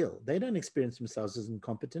big deal? They don't experience themselves as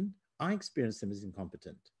incompetent. I experience them as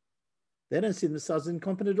incompetent. They don't see themselves as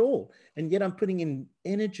incompetent at all. And yet I'm putting in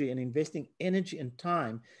energy and investing energy and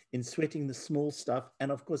time in sweating the small stuff.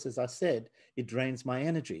 And of course, as I said, it drains my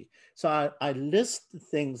energy. So I list the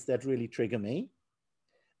things that really trigger me,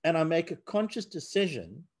 and I make a conscious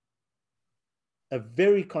decision, a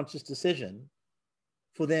very conscious decision,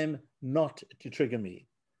 for them not to trigger me.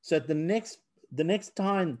 So at the next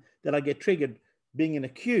time that I get triggered being in a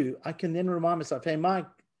queue, I can then remind myself, hey, Mike,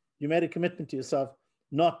 you made a commitment to yourself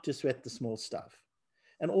not to sweat the small stuff.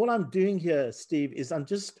 And all I'm doing here, Steve, is I'm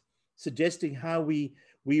just suggesting how we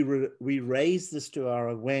raise this to our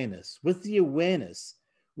awareness. With the awareness,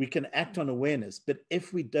 we can act on awareness. But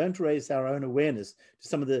if we don't raise our own awareness to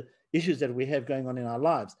some of the issues that we have going on in our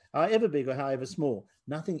lives, however big or however small,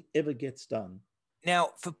 nothing ever gets done. Now,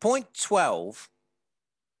 for point 12,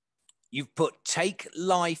 you've put take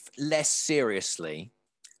life less seriously,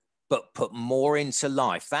 but put more into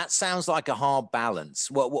life. That sounds like a hard balance.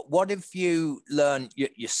 What have you learned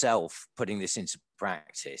yourself putting this into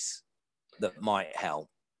practice that might help?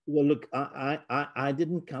 Well, look, I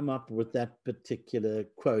didn't come up with that particular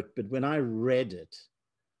quote, but when I read it,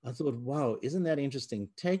 I thought, wow, isn't that interesting?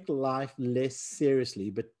 Take life less seriously,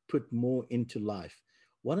 but put more into life.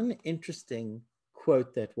 What an interesting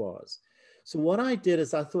quote that was. So what I did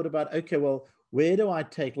is I thought about, okay, well, where do I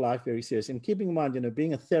take life very seriously? And keeping in mind, you know,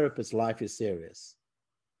 being a therapist, life is serious.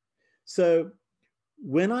 So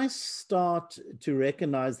when I start to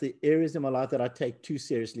recognize the areas in my life that I take too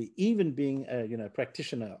seriously, even being a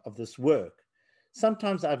practitioner of this work,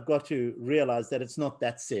 sometimes I've got to realize that it's not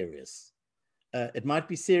that serious. It might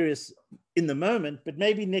be serious in the moment, but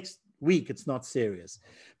maybe next week it's not serious.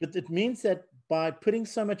 But it means that by putting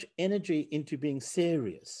so much energy into being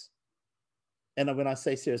serious, and when I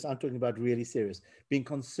say serious, I'm talking about really serious, being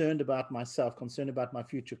concerned about myself, concerned about my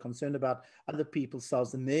future, concerned about other people's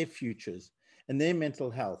selves and their futures and their mental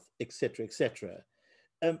health, et cetera,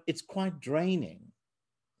 it's quite draining.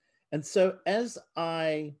 And so if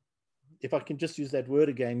I can just use that word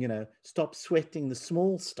again, stop sweating the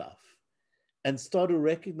small stuff and start to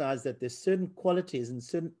recognize that there's certain qualities and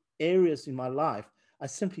certain areas in my life, I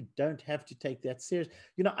simply don't have to take that serious.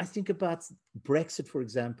 I think about Brexit, for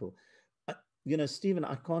example. Stephen,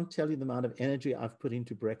 I can't tell you the amount of energy I've put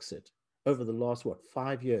into Brexit over the last,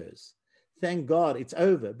 5 years. Thank God it's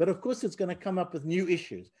over. But of course, it's going to come up with new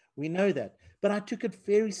issues. We know that. But I took it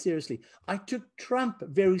very seriously. I took Trump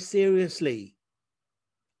very seriously.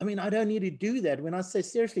 I mean, I don't need to do that. When I say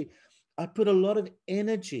seriously, I put a lot of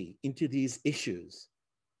energy into these issues,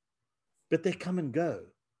 but they come and go.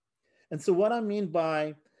 And so what I mean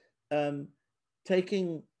by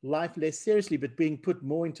taking life less seriously, but putting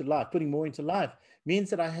more into life means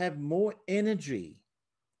that I have more energy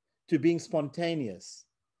to being spontaneous,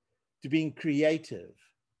 to being creative,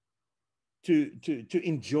 to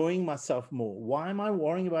enjoying myself more. Why am I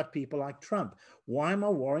worrying about people like Trump? Why am I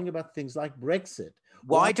worrying about things like Brexit?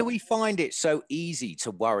 Why do we find it so easy to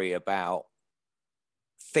worry about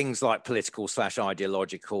things like political /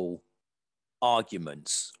 ideological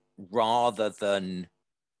arguments rather than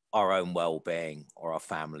our own well-being or our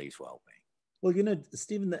family's well-being? Well, you know,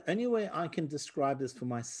 Stephen, the only way I can describe this for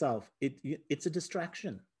myself, it's a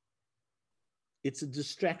distraction. It's a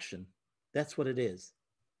distraction. That's what it is.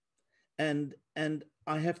 And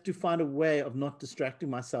I have to find a way of not distracting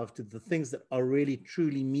myself to the things that are really,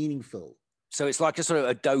 truly meaningful. So it's like a sort of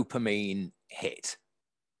a dopamine hit.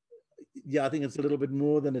 Yeah, I think it's a little bit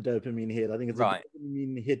more than a dopamine hit. I think it's a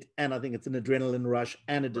dopamine hit, and I think it's an adrenaline rush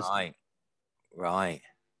and a distraction. Right.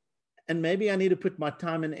 And maybe I need to put my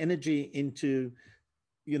time and energy into,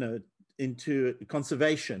 you know, into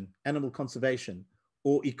conservation, animal conservation,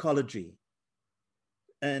 or ecology.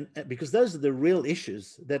 And because those are the real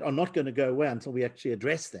issues that are not going to go away until we actually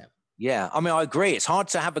address them. Yeah, I mean, I agree. It's hard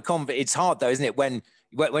to have a It's hard though, isn't it? When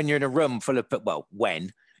you're in a room full of,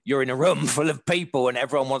 when you're in a room full of people and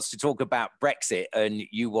everyone wants to talk about Brexit and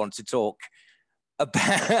you want to talk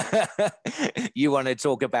about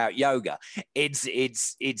yoga.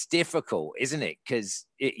 It's difficult, isn't it? Because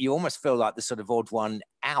you almost feel like the sort of odd one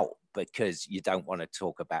out because you don't want to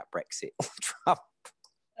talk about Brexit or Trump.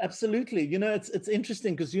 Absolutely. You know, it's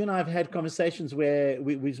interesting because you and I have had conversations where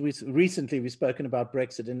we recently we've spoken about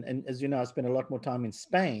Brexit, and as you know, I spent a lot more time in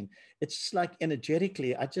Spain. It's just like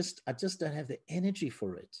energetically, I just don't have the energy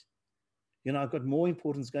for it. You know, I've got more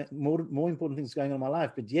important things going on in my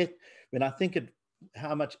life, but yet when I think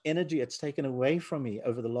how much energy it's taken away from me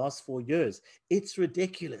over the last 4 years, it's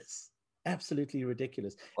ridiculous, absolutely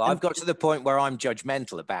ridiculous. Well, I've got to the point where I'm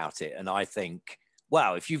judgmental about it, and I think,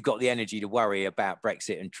 well, if you've got the energy to worry about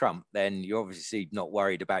Brexit and Trump, then you're obviously not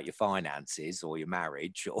worried about your finances or your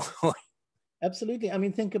marriage. Or Absolutely. I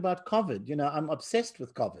mean, think about COVID. You know, I'm obsessed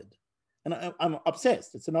with COVID, and I'm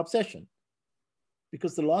obsessed. It's an obsession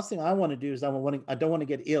because the last thing I want to do is I don't want to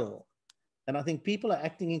get ill. And I think people are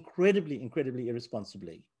acting incredibly, incredibly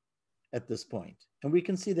irresponsibly at this point. And we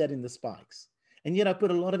can see that in the spikes. And yet I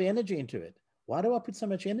put a lot of energy into it. Why do I put so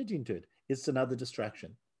much energy into it? It's another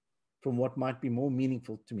distraction from what might be more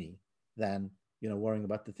meaningful to me than, you know, worrying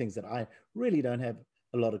about the things that I really don't have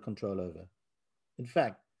a lot of control over. In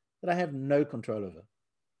fact, that I have no control over.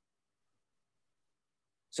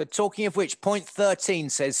 So talking of which, point 13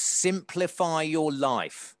 says, simplify your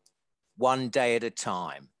life one day at a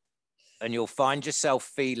time, and you'll find yourself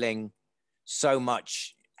feeling so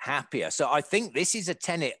much happier. So I think this is a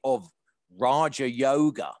tenet of Raja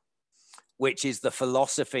Yoga, which is the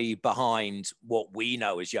philosophy behind what we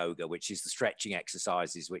know as yoga, which is the stretching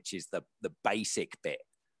exercises, which is the basic bit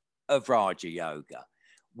of Raja Yoga.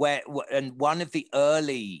 And one of the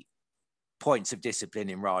early points of discipline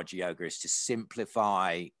in Raja Yoga is to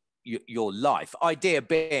simplify your life. Idea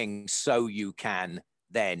being so you can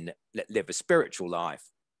then live a spiritual life,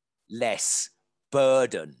 less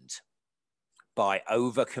burdened by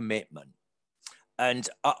overcommitment. And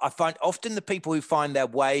I find often the people who find their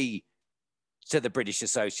way to the British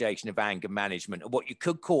Association of Anger Management are what you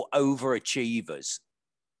could call overachievers.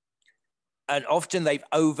 And often they've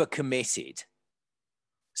overcommitted,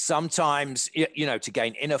 sometimes, you know, to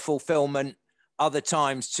gain inner fulfillment, other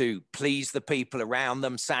times to please the people around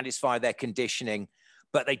them, satisfy their conditioning,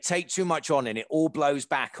 but they take too much on and it all blows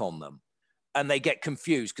back on them. And they get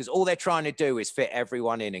confused because all they're trying to do is fit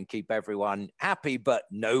everyone in and keep everyone happy, but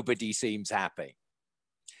nobody seems happy.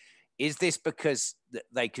 Is this because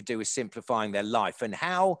they could do with simplifying their life? And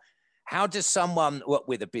how does someone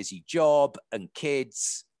with a busy job and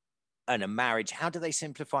kids and a marriage, how do they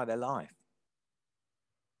simplify their life?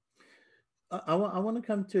 I want to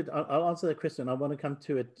come to it. I'll answer that question. I want to come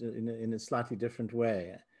to it in a slightly different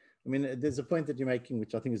way. I mean, there's a point that you're making,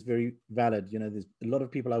 which I think is very valid. You know, there's a lot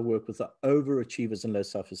of people I work with are overachievers and low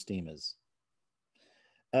self-esteemers.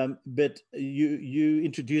 But you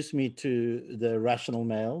introduced me to the rational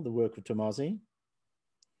male, the work of Tomasi.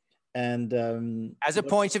 And as a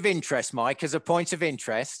point of interest, Mike, as a point of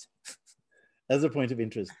interest. As a point of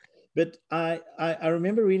interest. But I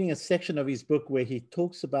remember reading a section of his book where he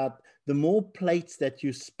talks about the more plates that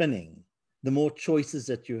you're spinning, the more choices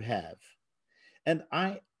that you have. And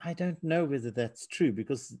I don't know whether that's true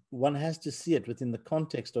because one has to see it within the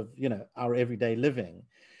context of, you know, our everyday living.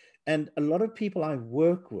 And a lot of people I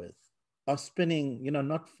work with are spinning, you know,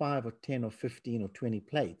 not 5 or 10 or 15 or 20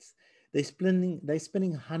 plates. They're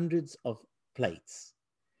spinning hundreds of plates.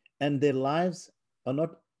 And their lives are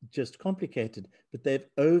not just complicated, but they've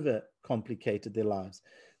overcomplicated their lives.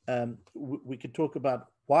 We could talk about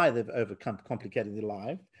why they've overcomplicated their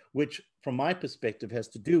life, which from my perspective has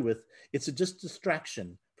to do with, it's just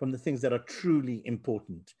distraction from the things that are truly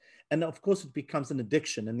important. And of course it becomes an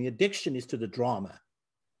addiction, and the addiction is to the drama.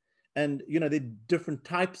 And, you know, there are different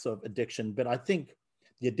types of addiction, but I think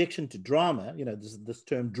the addiction to drama, this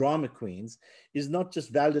term drama queens, is not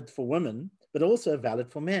just valid for women, but also valid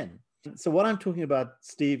for men. So what I'm talking about,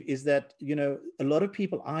 Steve, is that, a lot of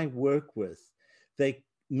people I work with, they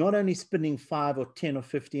not only spinning 5 or 10 or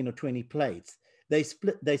 15 or 20 plates,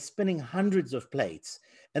 they're spinning hundreds of plates.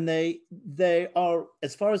 And they are,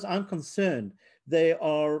 as far as I'm concerned, they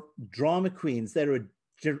are drama queens. They're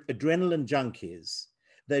adrenaline junkies.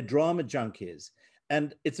 They're drama junkies.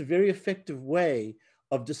 And it's a very effective way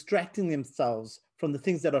of distracting themselves from the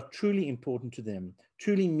things that are truly important to them,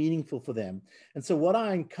 truly meaningful for them. And so what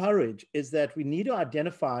I encourage is that we need to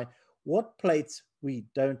identify what plates we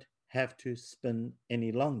don't have to spin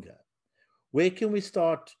any longer. Where can we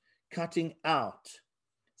start cutting out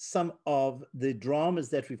some of the dramas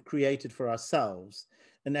that we've created for ourselves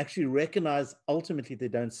and actually recognize ultimately they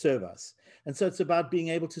don't serve us? And so it's about being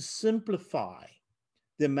able to simplify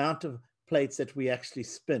the amount of plates that we actually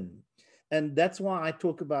spin. And that's why I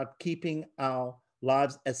talk about keeping our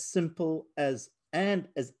lives as simple and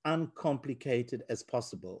as uncomplicated as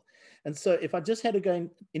possible. And so if I just had to go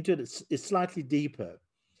into it slightly deeper,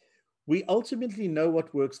 we ultimately know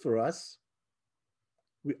what works for us.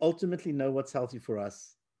 We ultimately know what's healthy for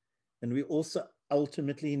us. And we also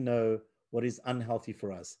ultimately know what is unhealthy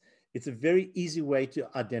for us. It's a very easy way to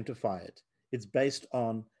identify it. It's based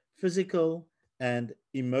on physical and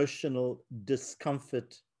emotional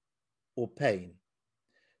discomfort or pain.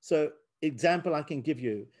 So, example I can give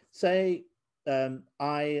you, say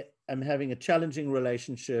I am having a challenging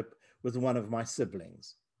relationship with one of my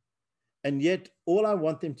siblings, and yet all I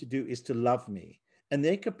want them to do is to love me, and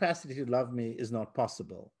their capacity to love me is not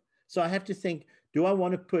possible. So I have to think, do I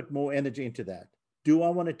want to put more energy into that? Do I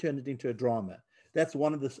want to turn it into a drama? That's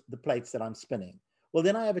one of the plates that I'm spinning. Well,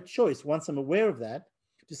 then I have a choice, once I'm aware of that,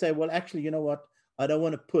 to say, well, actually, you know what? I don't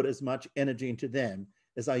want to put as much energy into them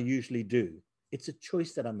as I usually do. It's a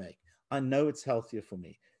choice that I make. I know it's healthier for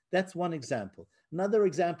me. That's one example. Another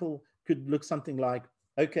example could look something like,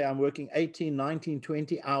 okay, I'm working 18, 19,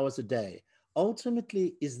 20 hours a day.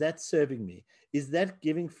 Ultimately, is that serving me? Is that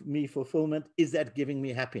giving me fulfillment? Is that giving me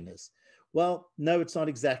happiness? Well, no, it's not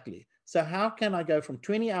exactly. So how can I go from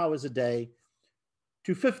 20 hours a day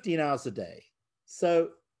to 15 hours a day? So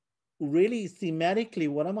really thematically,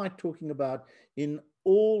 what am I talking about in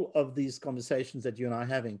all of these conversations that you and I are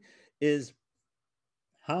having is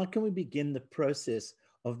how can we begin the process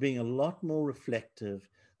of being a lot more reflective,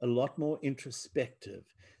 a lot more introspective,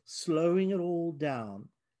 slowing it all down,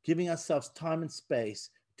 giving ourselves time and space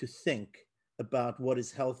to think about what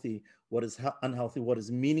is healthy, what is unhealthy, what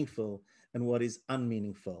is meaningful, and what is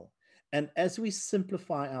unmeaningful. And as we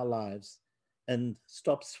simplify our lives and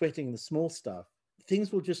stop sweating the small stuff,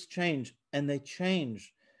 things will just change, and they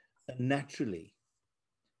change naturally.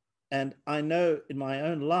 And I know in my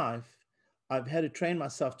own life, I've had to train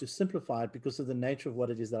myself to simplify it because of the nature of what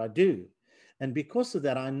it is that I do. And because of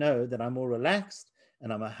that, I know that I'm more relaxed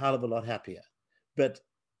and I'm a hell of a lot happier. But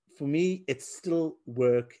for me, it's still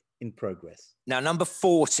work in progress. Now, number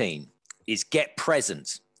 14 is get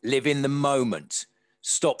present, live in the moment,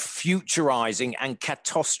 stop futurizing and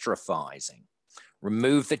catastrophizing.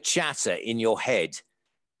 Remove the chatter in your head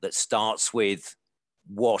that starts with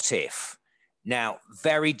what if. Now,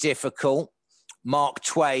 very difficult. Mark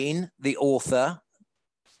Twain, the author,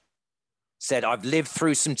 said, I've lived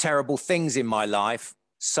through some terrible things in my life,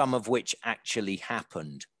 some of which actually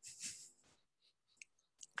happened.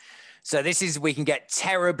 So this is, we can get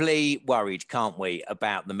terribly worried, can't we,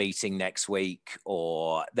 about the meeting next week,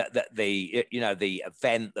 or the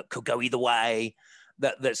event that could go either way,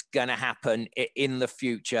 that's going to happen in the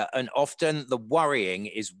future. And often the worrying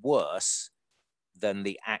is worse than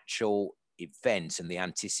the actual event and the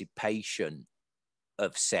anticipation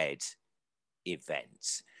of said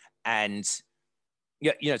events. And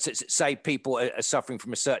say people are suffering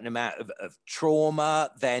from a certain amount of trauma,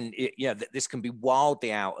 then this can be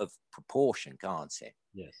wildly out of proportion, can't it?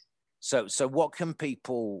 Yes. So what can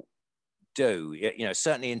people do?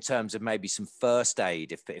 Certainly in terms of maybe some first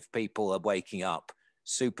aid if people are waking up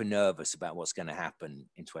super nervous about what's going to happen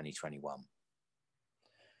in 2021.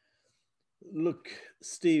 Look,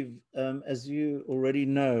 Steve, as you already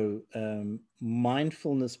know,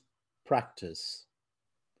 mindfulness practice,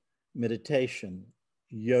 meditation,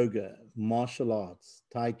 yoga, martial arts,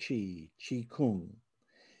 Tai Chi, Qi Kung,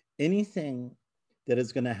 anything that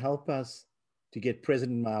is going to help us to get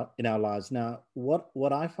present in our lives. Now,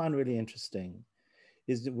 what I find really interesting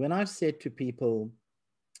is that when I've said to people,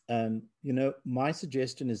 my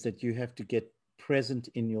suggestion is that you have to get present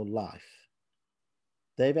in your life,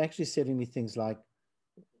 they've actually said to me things like,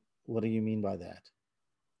 what do you mean by that?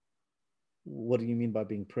 what do you mean by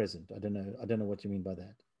being present? I don't know. I don't know what you mean by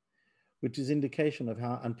that, which is indication of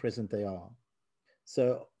how unpresent they are.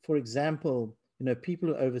 So, for example, people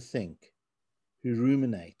who overthink, who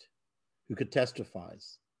ruminate, who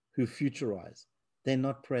catastrophize, who futurize, they're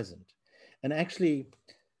not present. And actually,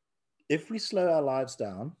 if we slow our lives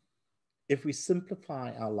down, if we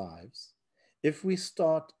simplify our lives, if we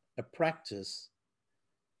start a practice,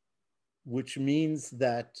 which means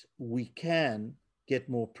that we can get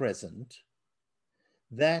more present,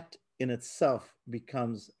 that in itself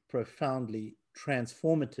becomes profoundly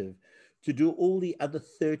transformative to do all the other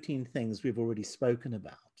 13 things we've already spoken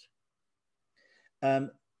about.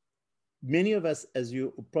 Many of us, as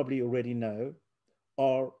you probably already know,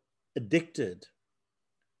 are addicted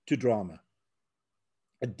to drama,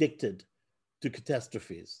 addicted to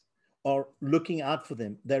catastrophes, are looking out for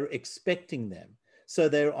them. They're expecting them. So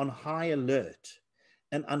they're on high alert.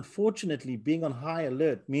 And unfortunately, being on high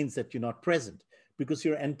alert means that you're not present because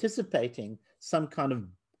you're anticipating some kind of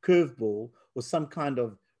curveball or some kind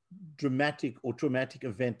of dramatic or traumatic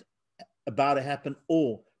event about to happen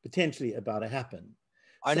or potentially about to happen.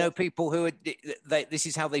 I know people who this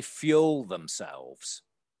is how they fuel themselves.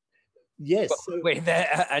 Yes.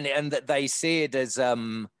 And that they see it as,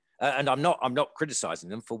 and I'm not criticizing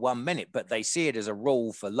them for 1 minute, but they see it as a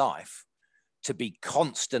rule for life to be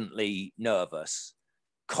constantly nervous,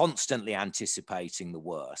 constantly anticipating the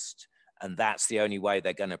worst. And that's the only way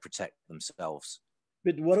they're going to protect themselves.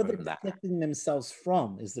 But what are they protecting themselves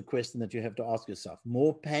from is the question that you have to ask yourself.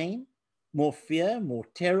 More pain, more fear, more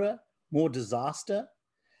terror, more disaster.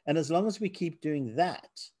 And as long as we keep doing that,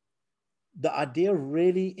 the idea of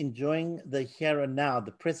really enjoying the here and now,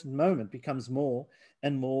 the present moment, becomes more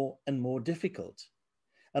and more and more difficult.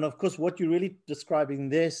 And of course, what you're really describing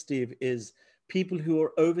there, Steve, is people who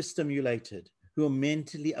are overstimulated, who are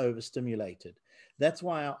mentally overstimulated. That's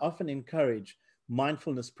why I often encourage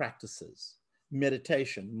mindfulness practices,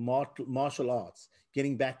 meditation, martial arts,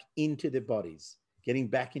 getting back into their bodies, getting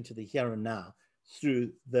back into the here and now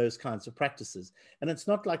through those kinds of practices. And it's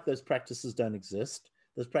not like those practices don't exist.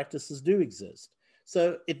 Those practices do exist.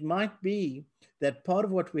 So it might be that part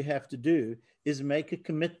of what we have to do is make a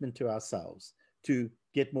commitment to ourselves to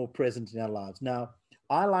get more present in our lives. Now,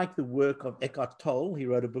 I like the work of Eckhart Tolle. He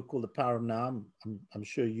wrote a book called The Power of Now. I'm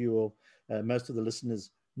sure you or most of the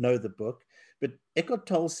listeners know the book. But Eckhart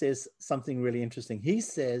Tolle says something really interesting. He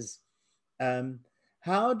says,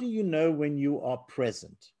 how do you know when you are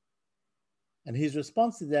present? And his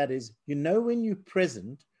response to that is, you know when you're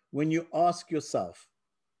present when you ask yourself,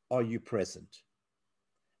 are you present?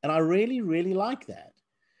 And I really, really like that.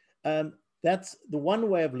 That's the one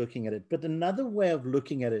way of looking at it. But another way of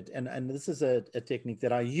looking at it, and this is a technique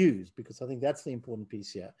that I use because I think that's the important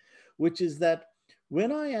piece here, which is that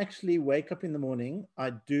when I actually wake up in the morning,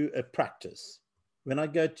 I do a practice. When I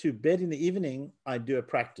go to bed in the evening, I do a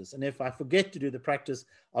practice. And if I forget to do the practice,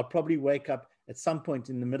 I'll probably wake up at some point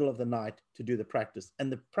in the middle of the night to do the practice.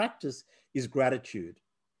 And the practice is gratitude,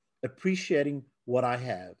 appreciating what I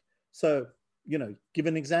have. So, give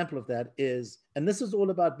an example of that is, and this is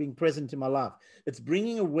all about being present in my life. It's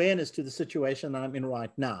bringing awareness to the situation I'm in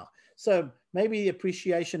right now. So maybe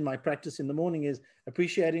appreciation, my practice in the morning is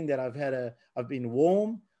appreciating that I've been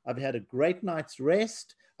warm, I've had a great night's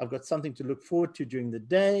rest, I've got something to look forward to during the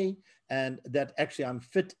day, and that actually I'm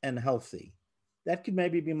fit and healthy. That could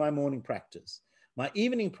maybe be my morning practice. My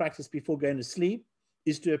evening practice before going to sleep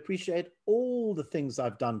is to appreciate all the things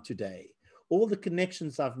I've done today, all the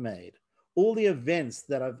connections I've made, all the events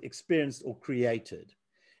that I've experienced or created.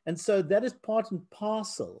 And so that is part and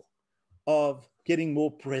parcel of getting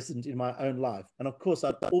more present in my own life. And of course,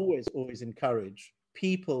 I'd always encourage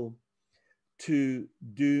people to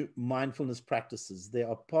do mindfulness practices. There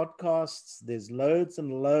are podcasts, there's loads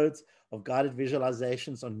and loads of guided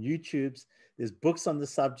visualizations on YouTube's, there's books on the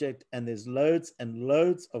subject, and there's loads and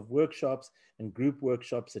loads of workshops and group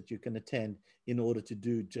workshops that you can attend in order to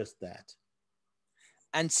do just that.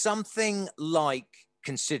 And something like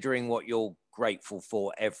considering what you're grateful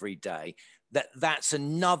for every day, that's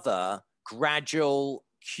another gradual,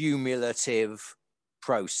 cumulative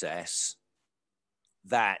process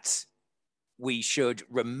that we should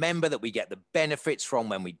remember that we get the benefits from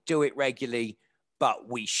when we do it regularly, but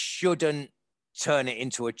we shouldn't turn it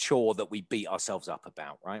into a chore that we beat ourselves up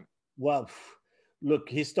about, right? Well, look,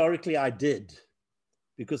 historically I did,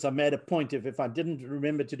 because I made a point of if I didn't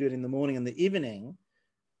remember to do it in the morning and the evening,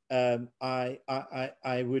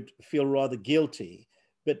 I would feel rather guilty.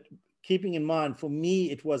 But keeping in mind, for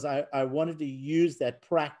me, it was I wanted to use that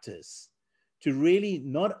practice to really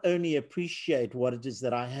not only appreciate what it is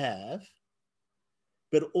that I have,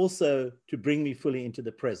 but also to bring me fully into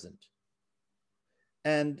the present.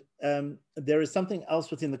 And there is something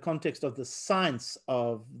else within the context of the science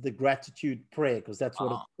of the gratitude prayer, because that's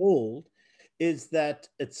what it's called, is that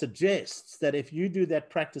it suggests that if you do that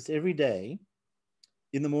practice every day,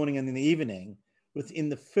 in the morning and in the evening, within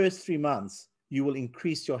the first 3 months, you will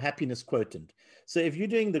increase your happiness quotient. So if you're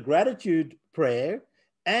doing the gratitude prayer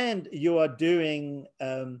and you are doing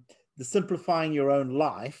the simplifying your own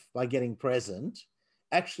life by getting present,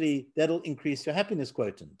 actually that'll increase your happiness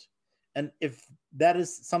quotient. And if that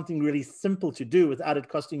is something really simple to do without it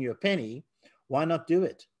costing you a penny, why not do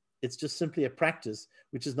it? It's just simply a practice,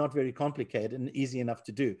 which is not very complicated and easy enough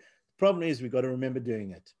to do. The problem is we've got to remember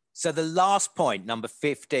doing it. So the last point, number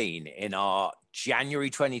 15 in our January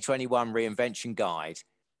 2021 reinvention guide,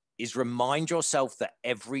 is remind yourself that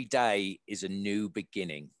every day is a new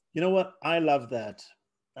beginning. You know what? I love that.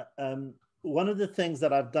 One of the things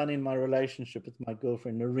that I've done in my relationship with my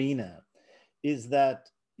girlfriend, Marina, is that,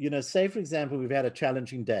 say, for example, we've had a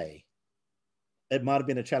challenging day. It might have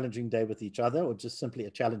been a challenging day with each other or just simply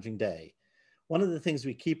a challenging day. One of the things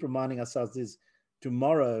we keep reminding ourselves is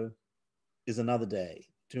tomorrow is another day.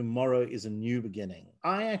 Tomorrow is a new beginning.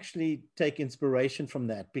 I actually take inspiration from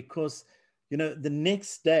that because, the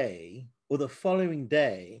next day or the following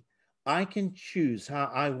day, I can choose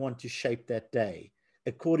how I want to shape that day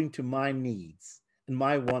according to my needs and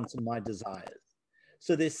my wants and my desires.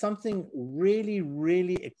 So there's something really,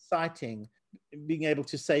 really exciting being able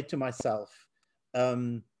to say to myself,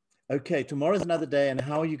 okay, tomorrow's another day, and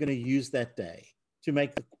how are you going to use that day to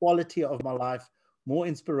make the quality of my life more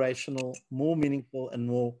inspirational, more meaningful, and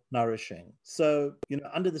more nourishing? So,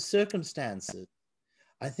 under the circumstances,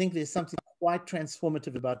 I think there's something quite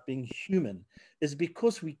transformative about being human, is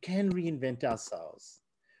because we can reinvent ourselves.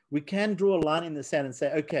 We can draw a line in the sand and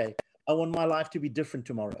say, okay, I want my life to be different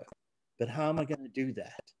tomorrow, but how am I going to do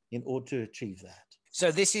that in order to achieve that?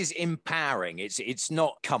 So this is empowering. It's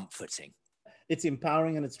not comforting. It's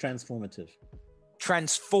empowering and it's transformative.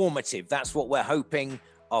 Transformative. That's what we're hoping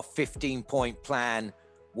our 15-point plan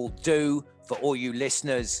will do for all you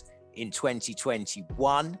listeners in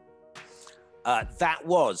 2021. That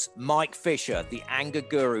was Mike Fisher, the Anger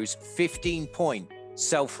Guru's 15-point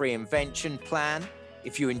self-reinvention plan.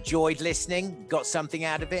 If you enjoyed listening, got something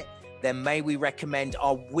out of it, then may we recommend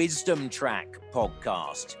our Wisdom Track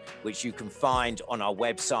podcast, which you can find on our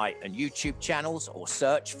website and YouTube channels, or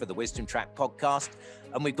search for the Wisdom Track podcast.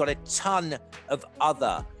 And we've got a ton of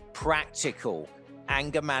other practical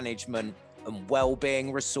anger management and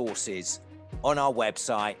well-being resources on our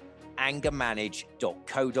website,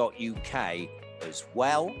 angermanage.co.uk as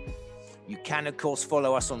well. You can, of course,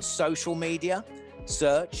 follow us on social media.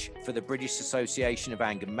 Search for the British Association of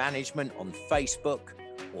Anger Management on Facebook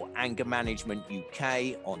or Anger Management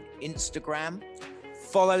UK on Instagram.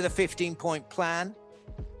 Follow the 15-point plan.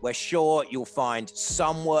 We're sure you'll find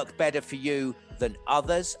some work better for you than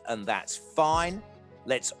others, and that's fine.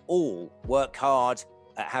 Let's all work hard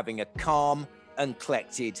at having a calm and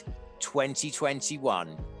collected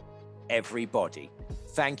 2021. Everybody.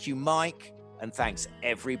 Thank you, Mike, and thanks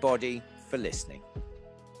everybody for listening.